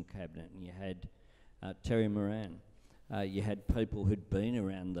Minister and Cabinet, and you had Terry Moran. You had people who'd been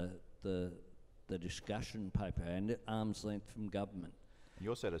around the discussion paper and at arm's length from government. You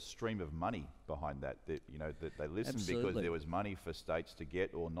also had a stream of money behind that. You know, that they listened Absolutely. Because there was money for states to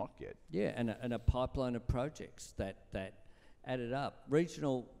get or not get. Yeah, and a pipeline of projects that added up.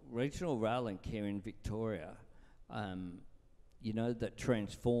 Regional rail and care in Victoria, you know, that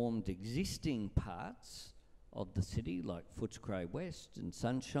transformed existing parts of the city, like Footscray West and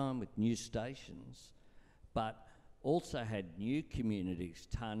Sunshine, with new stations, but also had new communities,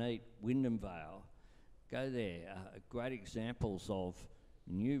 Tarneet, Wyndham Vale. Go there, great examples of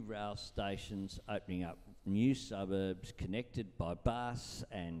new rail stations opening up, new suburbs connected by bus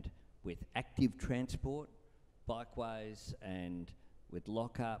and with active transport, bikeways and with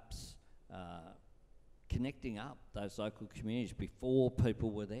lockups, connecting up those local communities before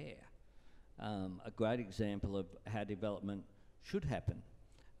people were there. A great example of how development should happen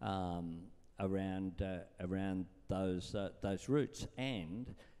around those routes,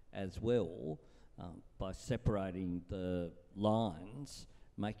 and as well by separating the lines,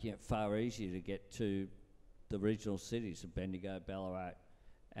 making it far easier to get to the regional cities of Bendigo, Ballarat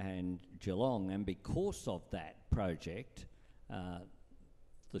and Geelong. And because of that project,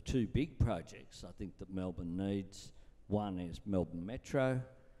 the two big projects I think that Melbourne needs, one is Melbourne Metro.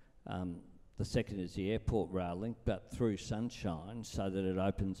 The second is the airport rail link, but through Sunshine, so that it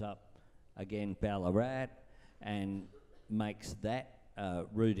opens up again Ballarat and makes that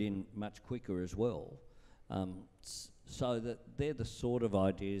route in much quicker as well. So that they're the sort of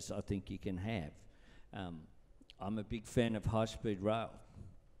ideas I think you can have. I'm a big fan of high-speed rail.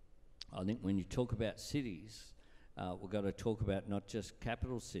 I think when you talk about cities, we've got to talk about not just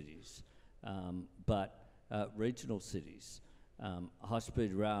capital cities, but regional cities.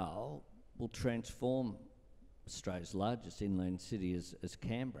 High-speed rail will transform Australia's largest inland city as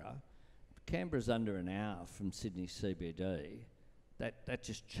Canberra. Canberra's under an hour from Sydney CBD. That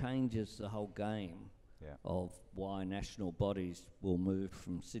just changes the whole game of why national bodies will move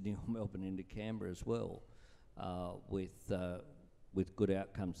from Sydney or Melbourne into Canberra as well, with good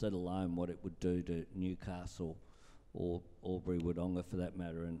outcomes, let alone what it would do to Newcastle or Albury, Wodonga for that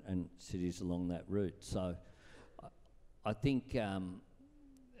matter, and cities along that route. So I think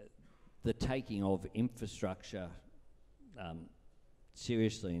the taking of infrastructure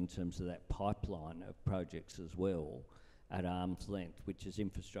seriously in terms of that pipeline of projects as well at arm's length, which is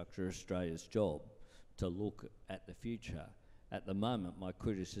Infrastructure Australia's job, to look at the future. At the moment, my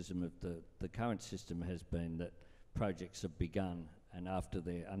criticism of the current system has been that projects have begun and after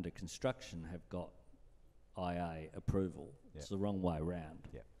they're under construction have got IA approval. It's the wrong way around.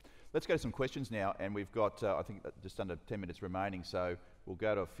 Let's go to some questions now, and we've got, I think, just under 10 minutes remaining, so we'll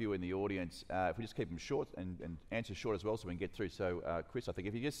go to a few in the audience. If we just keep them short and answer short as well so we can get through. So, Chris, I think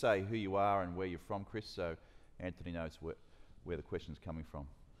if you just say who you are and where you're from, Chris, so Anthony knows where the question's coming from.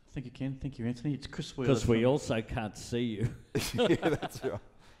 Thank you, Ken. Thank you, Anthony. It's Chris Wheeler. Because we also can't see you. Yeah, that's right.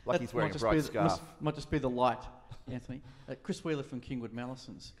 Like he's wearing a bright scarf. Might just be the light, Anthony. Chris Wheeler from Kingwood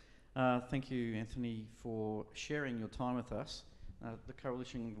Mallisons. Thank you, Anthony, for sharing your time with us. The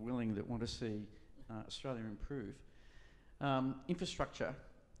coalition willing that want to see Australia improve. Infrastructure,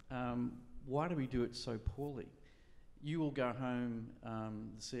 why do we do it so poorly? You will go home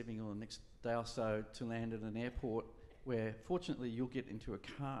this evening or the next day or so to land at an airport where fortunately you'll get into a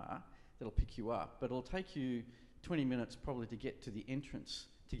car that'll pick you up, but it'll take you 20 minutes probably to get to the entrance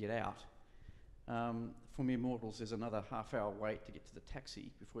to get out. For mere mortals, there's another half-hour wait to get to the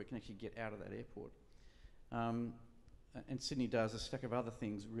taxi before you can actually get out of that airport. And Sydney does a stack of other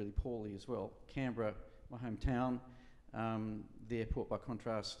things really poorly as well. Canberra, my hometown, the airport by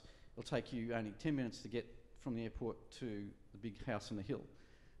contrast, it'll take you only 10 minutes to get from the airport to the big house on the hill.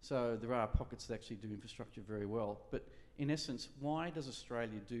 So there are pockets that actually do infrastructure very well. But in essence, why does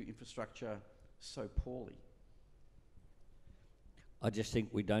Australia do infrastructure so poorly? I just think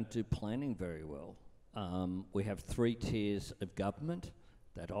we don't do planning very well. We have 3 tiers of government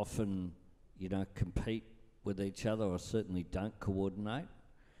that often, compete with each other or certainly don't coordinate.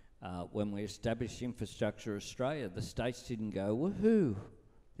 When we established Infrastructure Australia, the states didn't go, woohoo,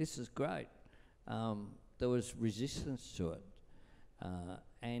 this is great. There was resistance to it.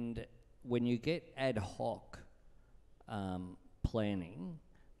 And when you get ad hoc planning,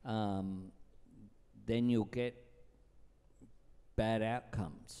 then you'll get bad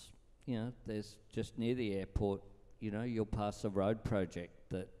outcomes. There's just near the airport, you'll pass a road project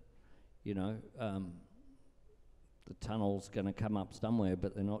that, the tunnel's going to come up somewhere,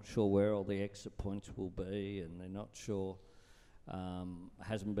 but they're not sure where all the exit points will be, and they're not sure,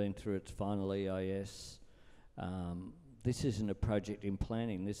 hasn't been through its final EIS. This isn't a project in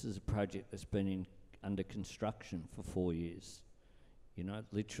planning. This is a project that's been under construction for 4 years.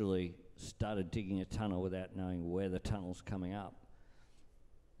 Literally started digging a tunnel without knowing where the tunnel's coming up.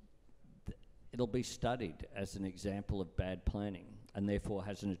 It'll be studied as an example of bad planning and therefore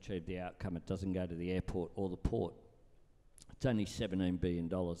hasn't achieved the outcome. It doesn't go to the airport or the port. It's only $17 billion.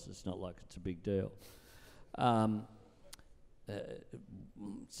 It's not like it's a big deal. $17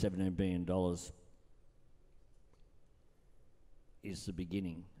 billion is the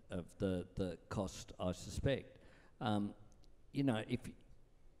beginning of the cost, I suspect. I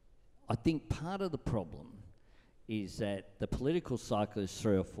think part of the problem is that the political cycle is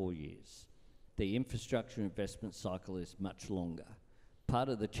 3 or 4 years. The infrastructure investment cycle is much longer. Part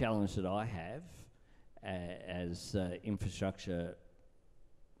of the challenge that I have as infrastructure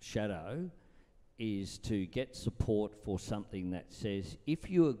shadow is to get support for something that says, if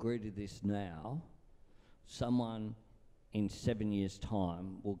you agree to this now, someone in 7 years'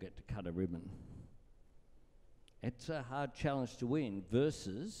 time will get to cut a ribbon. It's a hard challenge to win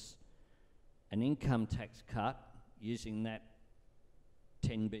versus an income tax cut using that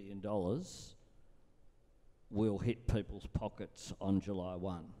 $10 billion will hit people's pockets on July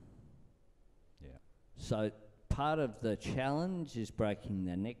 1. Yeah. So part of the challenge is breaking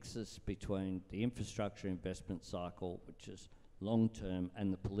the nexus between the infrastructure investment cycle, which is long-term,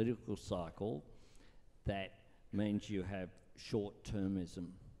 and the political cycle, that means you have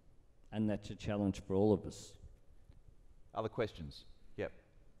short-termism. And that's a challenge for all of us. Other questions? Yep,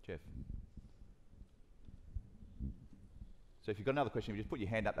 Jeff. So if you've got another question, just put your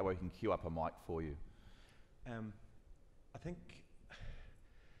hand up, that way we can queue up a mic for you. I think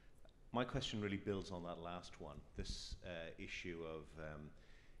my question really builds on that last one, this issue of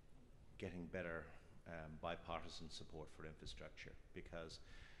getting better bipartisan support for infrastructure, because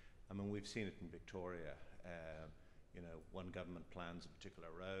I mean, we've seen it in Victoria. You know, one government plans a particular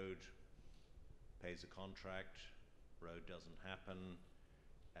road, pays a contract, road doesn't happen,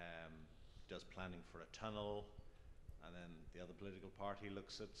 does planning for a tunnel, and then the other political party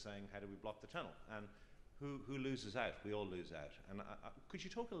looks at saying, how do we block the tunnel? And who loses out? We all lose out. And could you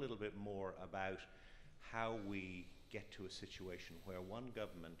talk a little bit more about how we get to a situation where one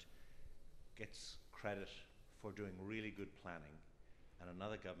government gets credit for doing really good planning and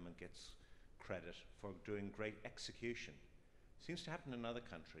another government gets credit for doing great execution? Seems to happen in other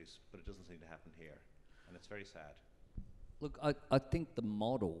countries, but it doesn't seem to happen here, and it's very sad. Look, I think the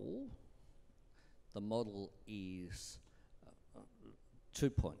model is 2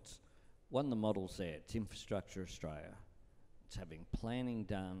 points. One, the model's there. It's Infrastructure Australia. It's having planning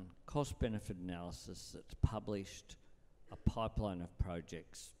done, cost-benefit analysis that's published, a pipeline of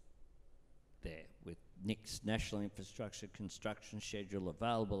projects there with Nick's National Infrastructure Construction Schedule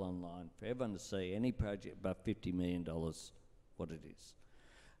available online for everyone to see. Any project above $50 million, what it is.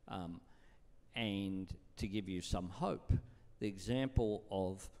 And to give you some hope, the example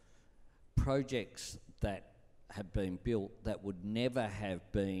of projects that have been built that would never have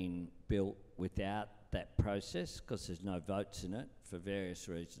been built without that process, because there's no votes in it for various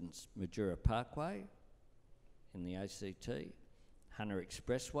reasons. Majura Parkway in the ACT, Hunter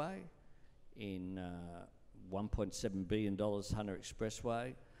Expressway in $1.7 billion Hunter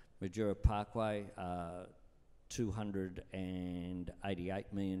Expressway, Majura Parkway,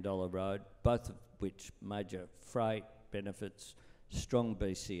 $288 million road, both of which major freight benefits, strong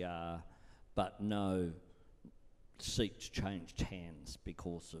BCR, but no seats changed hands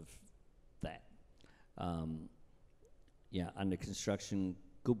because of that. Yeah, under construction,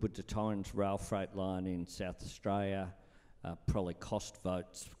 Goodwood to Torrens rail freight line in South Australia, probably cost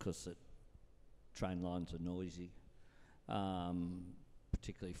votes because train lines are noisy,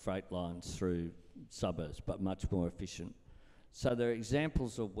 particularly freight lines through suburbs, but much more efficient. So there are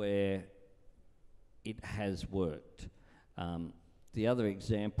examples of where it has worked. The other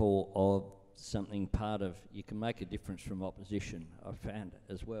example of something part of, you can make a difference from opposition, I've found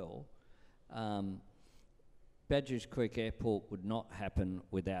as well. Badgerys Creek Airport would not happen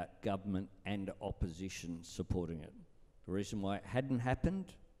without government and opposition supporting it. The reason why it hadn't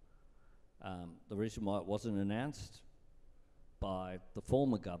happened, the reason why it wasn't announced by the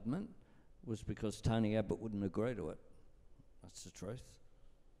former government was because Tony Abbott wouldn't agree to it. That's the truth.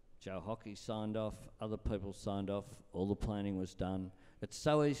 Joe Hockey signed off, other people signed off, all the planning was done. It's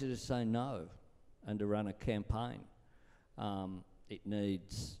so easy to say no and to run a campaign. It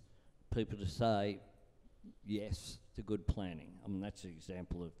needs people to say yes to good planning. I mean, that's an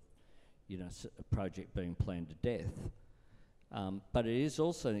example of, you know, a project being planned to death. But it is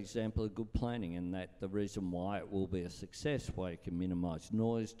also an example of good planning, in that the reason why it will be a success, why you can minimise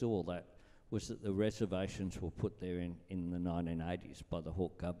noise, do all that, was that the reservations were put there in the 1980s by the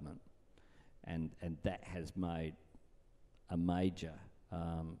Hawke government. And that has made a major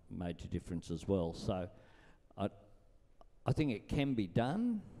difference as well. So I think it can be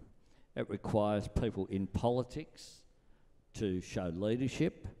done. It requires people in politics to show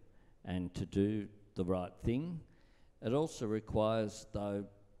leadership and to do the right thing. It also requires, though,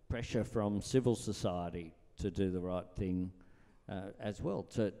 pressure from civil society to do the right thing as well,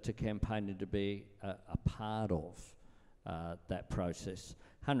 to campaign and to be a part of that process.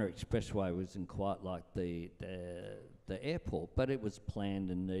 Hunter Expressway wasn't quite like the airport, but it was planned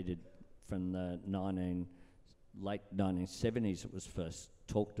and needed from the late 1970s. It was first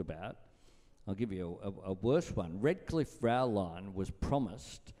talked about. I'll give you a worse one. Redcliffe Rail Line was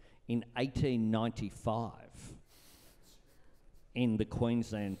promised in 1895 in the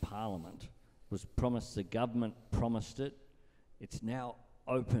Queensland Parliament. It was promised, the government promised it. It's now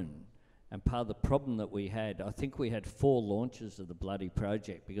open. And part of the problem that we had, I think we had 4 launches of the bloody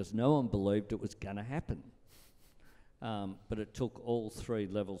project because no one believed it was going to happen. But it took all 3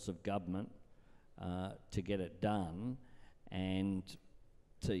 levels of government to get it done and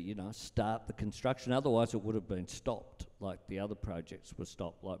to, you know, start the construction. Otherwise it would have been stopped, like the other projects were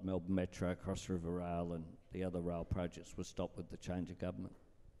stopped, like Melbourne Metro, Cross River Rail, and the other rail projects were stopped with the change of government.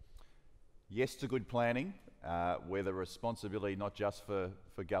 Yes to good planning, where the responsibility not just for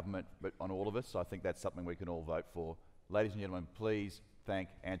government but on all of us. I think that's something we can all vote for. Ladies and gentlemen, please thank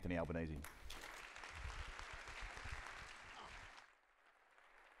Anthony Albanese.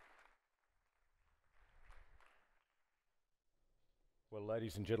 Well,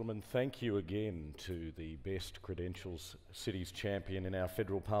 ladies and gentlemen, thank you again to the best credentials cities champion in our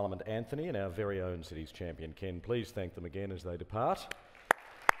federal parliament, Anthony, and our very own cities champion, Ken. Please thank them again as they depart.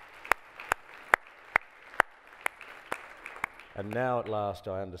 And now at last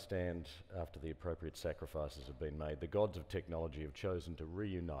I understand, after the appropriate sacrifices have been made, the gods of technology have chosen to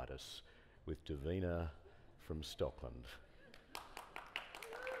reunite us with Davina from Stockland.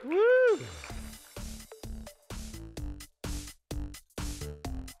 Woo!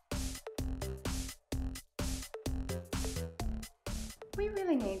 We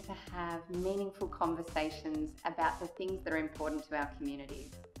really need to have meaningful conversations about the things that are important to our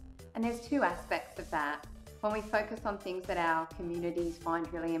communities. And there's two aspects of that. When we focus on things that our communities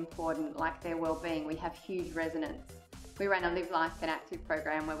find really important, like their well-being, we have huge resonance. We ran a Live Life Get Active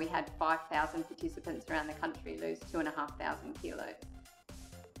program where we had 5,000 participants around the country lose 2,500 kilos.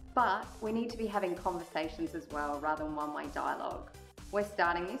 But we need to be having conversations as well, rather than one-way dialogue. We're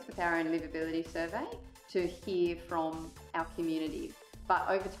starting this with our own livability survey to hear from our communities. But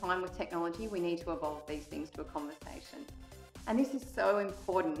over time with technology, we need to evolve these things to a conversation. And this is so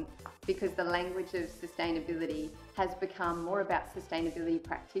important because the language of sustainability has become more about sustainability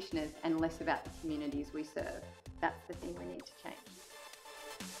practitioners and less about the communities we serve. That's the thing we need to change.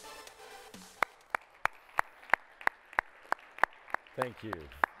 Thank you.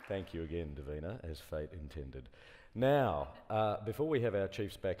 Thank you again, Davina, as fate intended. Now, before we have our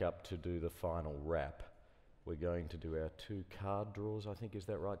chiefs back up to do the final wrap, we're going to do our 2 card draws, I think. Is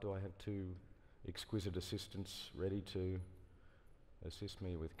that right? Do I have 2 exquisite assistants ready to assist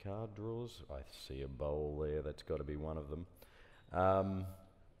me with card draws? I see a bowl there. That's got to be one of them.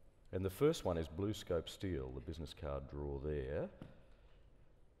 And the first one is Blue Scope Steel, the business card draw there.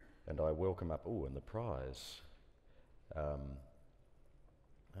 And I welcome up... Oh, and the prize.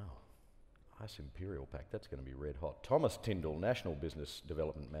 Ice Imperial Pack. That's going to be red hot. Thomas Tyndall, National Business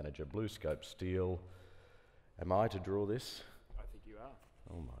Development Manager, Blue Scope Steel. Am I to draw this? I think you are.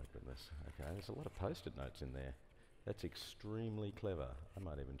 Oh my goodness. Okay, there's a lot of post-it notes in there. That's extremely clever. I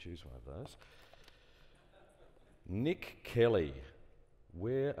might even choose one of those. Nick Kelly,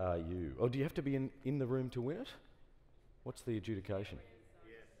 where are you? Oh, do you have to be in the room to win it? What's the adjudication?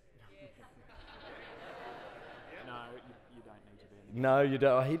 No, you don't need to be in the No, you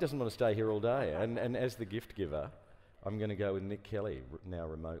don't. He doesn't want to stay here all day. And as the gift giver, I'm going to go with Nick Kelly, now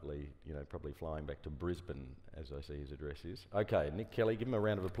remotely, probably flying back to Brisbane, as I see his address is. Okay, Nick Kelly, give him a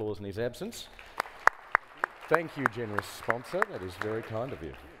round of applause in his absence. Thank you, generous sponsor. That is very kind of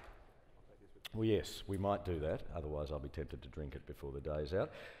you. Well, yes, we might do that. Otherwise, I'll be tempted to drink it before the day's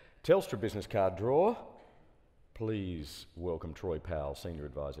out. Telstra business card draw. Please welcome Troy Powell, Senior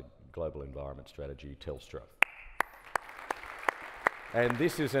Advisor, Global Environment Strategy, Telstra. And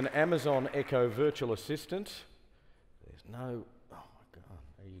this is an Amazon Echo virtual assistant. There's no... Oh, my God.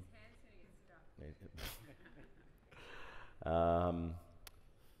 Are you...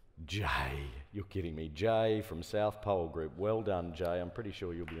 Jay, you're kidding me. Jay from South Pole Group. Well done, Jay. I'm pretty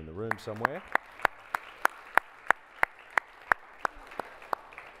sure you'll be in the room somewhere.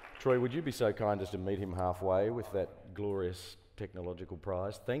 Troy, would you be so kind as to meet him halfway with that glorious technological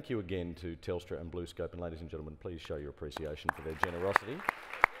prize? Thank you again to Telstra and Blue Scope, and ladies and gentlemen, please show your appreciation for their generosity.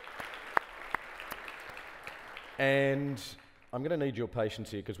 And I'm going to need your patience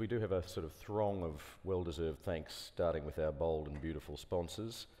here because we do have a sort of throng of well-deserved thanks, starting with our bold and beautiful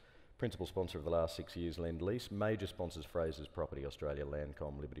sponsors. Principal sponsor of the last 6 years, Lend Lease. Major sponsors, Fraser's Property Australia,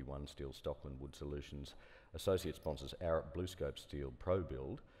 Landcom, Liberty One Steel, Stockman Wood Solutions. Associate sponsors, Arup, Blue Scope Steel,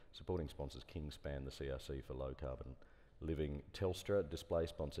 ProBuild. Supporting sponsors, Kingspan, the CRC for low carbon living, Telstra. Display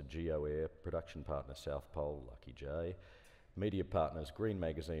sponsor, Geo Air. Production partner, South Pole, Lucky J. Media partners, Green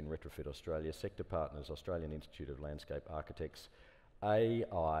Magazine, Retrofit Australia. Sector partners, Australian Institute of Landscape Architects,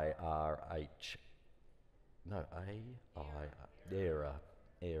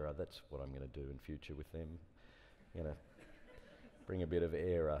 ERA, that's what I'm going to do in future with them. I'm going to bring a bit of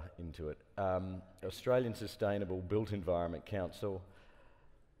ERA into it. Australian Sustainable Built Environment Council,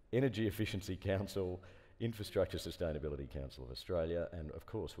 Energy Efficiency Council, Infrastructure Sustainability Council of Australia, and of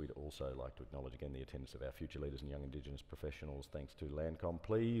course we'd also like to acknowledge again the attendance of our future leaders and young Indigenous professionals, thanks to Landcom.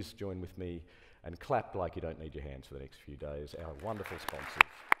 Please join with me and clap like you don't need your hands for the next few days, our wonderful sponsors.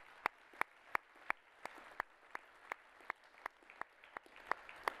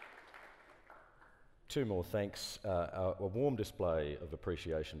 two more thanks. A warm display of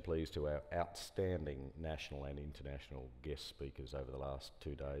appreciation, please, to our outstanding national and international guest speakers over the last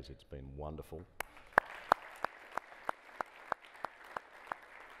 2 days. It's been wonderful.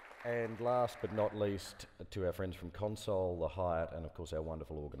 And last but not least, to our friends from Console, the Hyatt, and of course our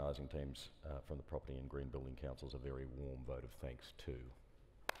wonderful organising teams from the Property and Green Building Councils, a very warm vote of thanks too.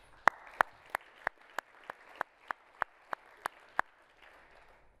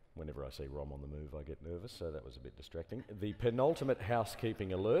 Whenever I see Rom on the move, I get nervous, so that was a bit distracting. The penultimate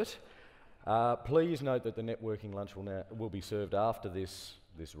housekeeping alert. Please note that the networking lunch will be served after this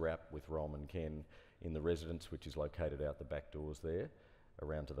wrap with Rom and Ken in the residence, which is located out the back doors there,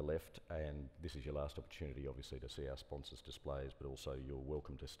 around to the left. And this is your last opportunity, obviously, to see our sponsors' displays, but also you're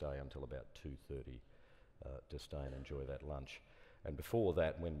welcome to stay until about 2:30 to stay and enjoy that lunch. And before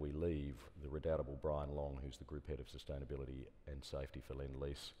that, when we leave, the redoubtable Brian Long, who's the Group Head of Sustainability and Safety for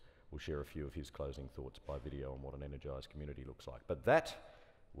Lend-Lease, will share a few of his closing thoughts by video on what an energised community looks like. But that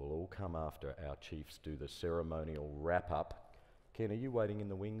will all come after our chiefs do the ceremonial wrap-up. Ken, are you waiting in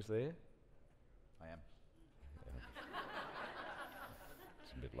the wings there? I am. Yeah.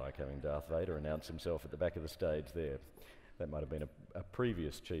 It's a bit like having Darth Vader announce himself at the back of the stage there. That might have been a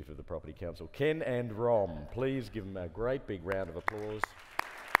previous chief of the Property Council. Ken and Rom, please give them a great big round of applause.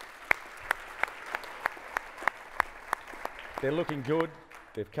 They're looking good.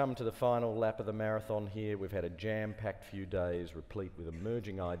 They've come to the final lap of the marathon here. We've had a jam-packed few days, replete with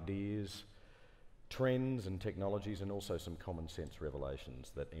emerging ideas, trends and technologies, and also some common sense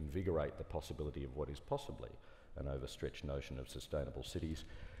revelations that invigorate the possibility of what is possibly an overstretched notion of sustainable cities.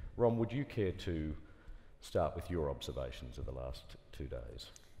 Rom, would you care to start with your observations of the last 2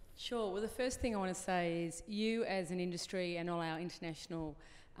 days? Sure. Well, the first thing I want to say is you as an industry and all our international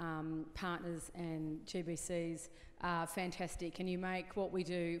partners and GBCs are fantastic, and you make what we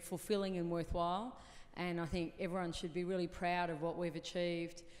do fulfilling and worthwhile. And I think everyone should be really proud of what we've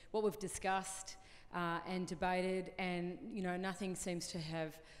achieved, what we've discussed and debated, and nothing seems to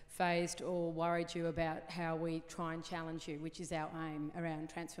have phased or worried you about how we try and challenge you, which is our aim around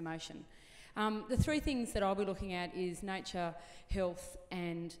transformation. The three things that I'll be looking at is nature, health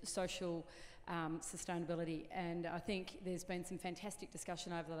and social sustainability, and I think there's been some fantastic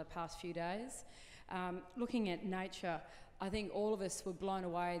discussion over the past few days. Looking at nature, I think all of us were blown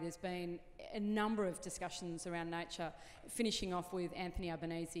away. There's been a number of discussions around nature, finishing off with Anthony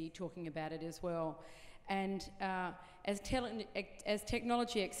Albanese talking about it as well. And as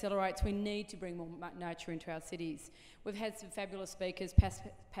technology accelerates, we need to bring more nature into our cities. We've had some fabulous speakers,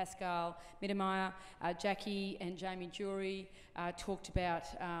 Pascal Mittermeier, Jackie and Jamie Jury talked about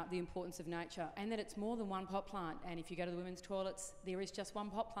the importance of nature and that it's more than one pot plant. And if you go to the women's toilets, there is just one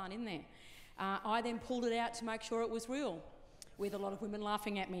pot plant in there. I then pulled it out to make sure it was real, with a lot of women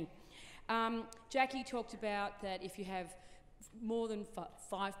laughing at me. Jackie talked about that if you have more than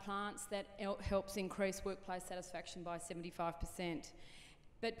 5 plants, that helps increase workplace satisfaction by 75%.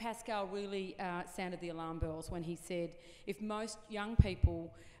 But Pascal really sounded the alarm bells when he said if most young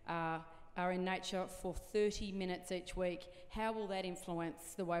people are in nature for 30 minutes each week, how will that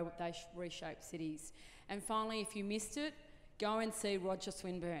influence the way they reshape cities? And finally, if you missed it, go and see Roger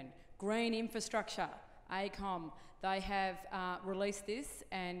Swinburne. Green Infrastructure, ACOM, they have released this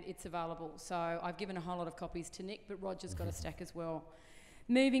and it's available. So I've given a whole lot of copies to Nick, but Roger's got a stack as well.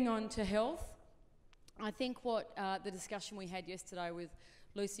 Moving on to health, I think what the discussion we had yesterday with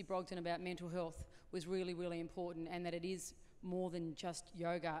Lucy Brogden about mental health was really, really important, and that it is more than just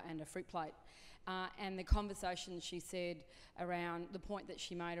yoga and a fruit plate. And the conversation she said around, the point that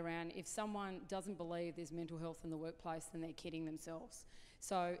she made around, if someone doesn't believe there's mental health in the workplace, then they're kidding themselves.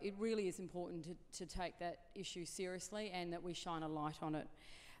 So it really is important to take that issue seriously and that we shine a light on it,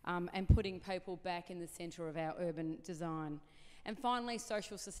 and putting people back in the centre of our urban design. And finally,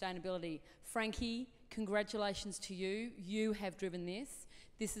 social sustainability. Frankie, congratulations to you. You have driven this.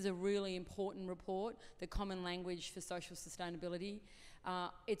 This is a really important report, the common language for social sustainability.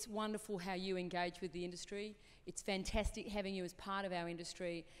 It's wonderful how you engage with the industry. It's fantastic having you as part of our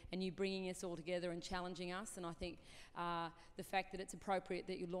industry and you bringing us all together and challenging us. And I think the fact that it's appropriate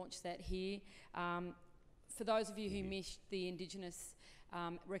that you launch that here. For those of you who missed the Indigenous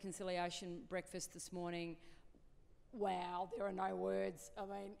reconciliation breakfast this morning, wow, there are no words. I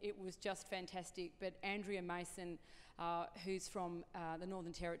mean, it was just fantastic. But Andrea Mason, who's from the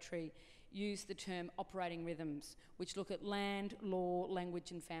Northern Territory, used the term operating rhythms, which look at land, law,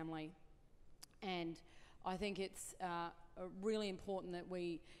 language and family. And I think it's really important that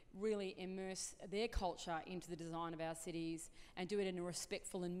we really immerse their culture into the design of our cities and do it in a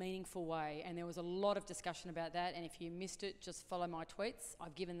respectful and meaningful way. And there was a lot of discussion about that, and if you missed it, just follow my tweets.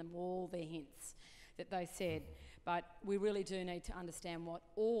 I've given them all their hints. that they said, but we really do need to understand what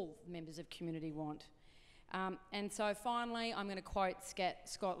all members of community want. And so finally, I'm going to quote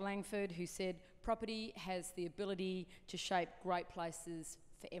Scott Langford, who said, "Property has the ability to shape great places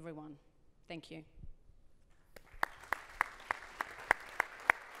for everyone." Thank you.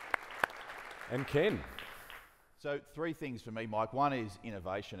 And Ken. So 3 things for me, Mike. One is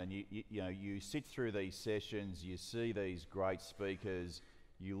innovation, and you sit through these sessions, you see these great speakers,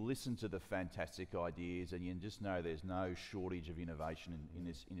 you listen to the fantastic ideas, and you just know there's no shortage of innovation in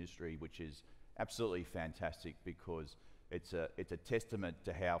this industry, which is absolutely fantastic, because it's a testament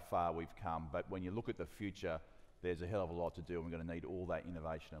to how far we've come. But when you look at the future, there's a hell of a lot to do, and we're going to need all that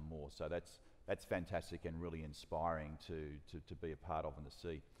innovation and more. So that's fantastic and really inspiring to be a part of and to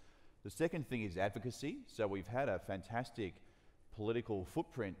see. The second thing is advocacy. So we've had a fantastic political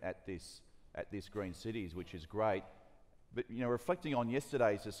footprint at this Green Cities, which is great. But reflecting on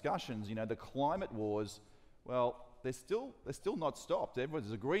yesterday's discussions, the climate wars, well, they're still not stopped.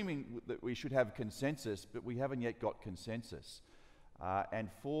 Everyone's agreeing that we should have consensus, but we haven't yet got consensus. And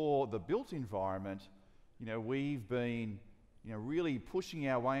for the built environment, we've been really pushing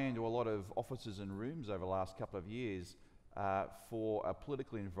our way into a lot of offices and rooms over the last couple of years for a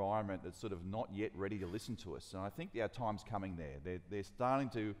political environment that's sort of not yet ready to listen to us. And I think our time's coming there. They're starting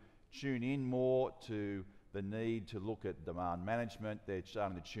to tune in more to the need to look at demand management. They're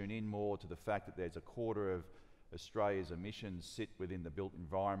starting to tune in more to the fact that there's a quarter of Australia's emissions sit within the built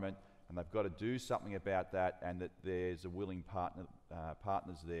environment, and they've got to do something about that, and that there's a willing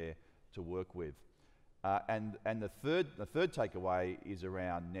partners there to work with. And the third takeaway is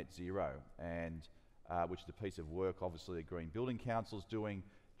around net zero, and which is a piece of work obviously the Green Building Council's doing,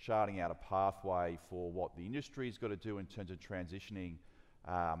 charting out a pathway for what the industry's got to do in terms of transitioning.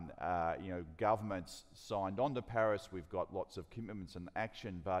 Governments signed on to Paris, we've got lots of commitments and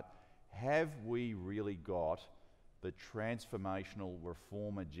action, but have we really got the transformational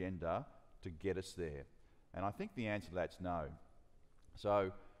reform agenda to get us there? And I think the answer to that's no.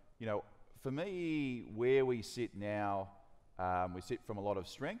 So, for me, where we sit now, we sit from a lot of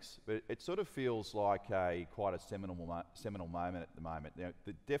strengths, but it sort of feels like quite a seminal moment at the moment.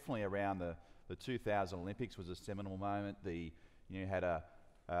 Definitely around the 2000 Olympics was a seminal moment. You had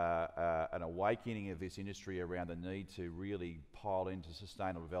an awakening of this industry around the need to really pile into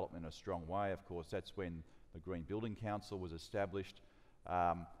sustainable development in a strong way. Of course, that's when the Green Building Council was established.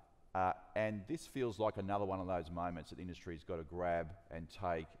 And this feels like another one of those moments that the industry's got to grab and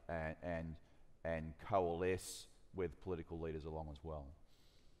take and coalesce with political leaders along as well.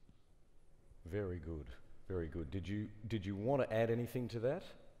 Very good, very good. Did you want to add anything to that,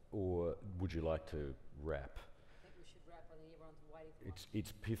 or would you like to wrap? I think we should wrap. I think everyone's waiting for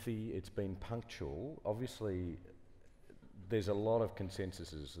It's pithy, it's been punctual. Obviously, there's a lot of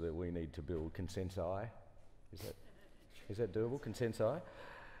consensuses that we need to build. Consensi? Is that doable? Consensi?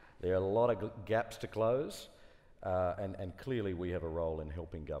 There are a lot of gaps to close, and clearly we have a role in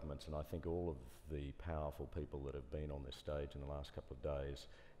helping governments, and I think all of the powerful people that have been on this stage in the last couple of days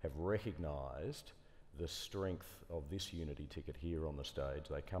have recognised the strength of this unity ticket here on the stage.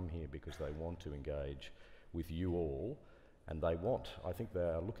 They come here because they want to engage with you all, and I think they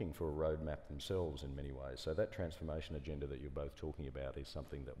are looking for a roadmap themselves in many ways. So that transformation agenda that you're both talking about is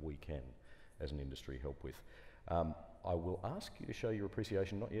something that we can, as an industry, help with. I will ask you to show your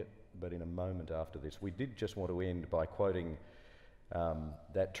appreciation, not yet, but in a moment after this. We did just want to end by quoting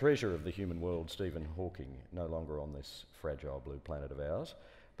that treasure of the human world, Stephen Hawking, no longer on this fragile blue planet of ours.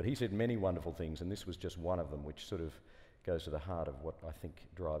 But he said many wonderful things, and this was just one of them, which sort of goes to the heart of what I think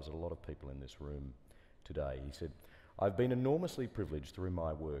drives a lot of people in this room today. He said, "I've been enormously privileged through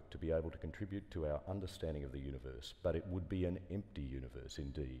my work to be able to contribute to our understanding of the universe, but it would be an empty universe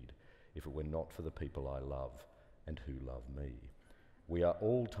indeed if it were not for the people I love and who love me. We are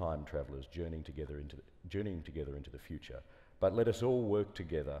all time travellers journeying together into the future, but let us all work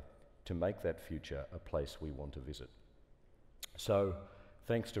together to make that future a place we want to visit." So,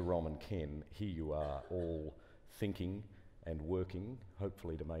 thanks to Rom and Ken, here you are all thinking and working,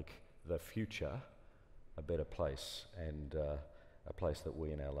 hopefully to make the future a better place, and a place that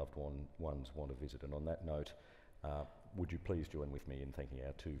we and our loved ones want to visit. And on that note, would you please join with me in thanking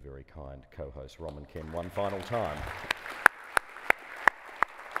our two very kind co-hosts, Rom and Ken, one final time.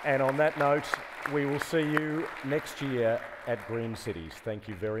 And on that note, we will see you next year at Green Cities. Thank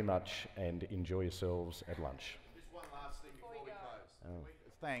you very much, and enjoy yourselves at lunch. Just one last thing before we close.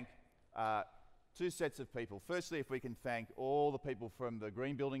 We thank two sets of people. Firstly, if we can thank all the people from the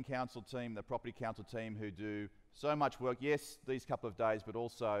Green Building Council team, the Property Council team, who do so much work, yes, these couple of days, but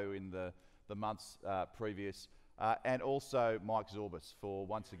also in the months previous. and also Mike Zorbas for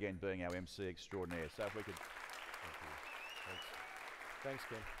once again being our MC extraordinaire. So if we could... Thanks,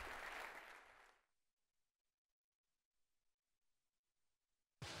 Ken.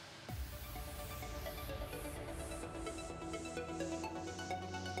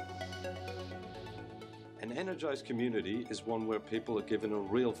 An energised community is one where people are given a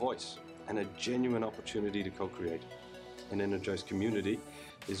real voice and a genuine opportunity to co-create. An energised community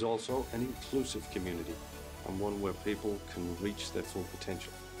is also an inclusive community and one where people can reach their full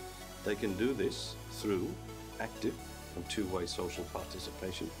potential. They can do this through active and two-way social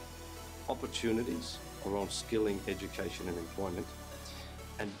participation, opportunities around skilling, education and employment,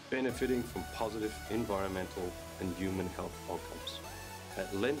 and benefiting from positive environmental and human health outcomes.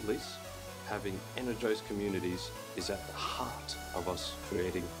 At Lend-Lease, having energised communities is at the heart of us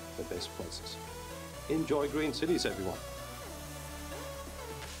creating the best places. Enjoy green cities, everyone.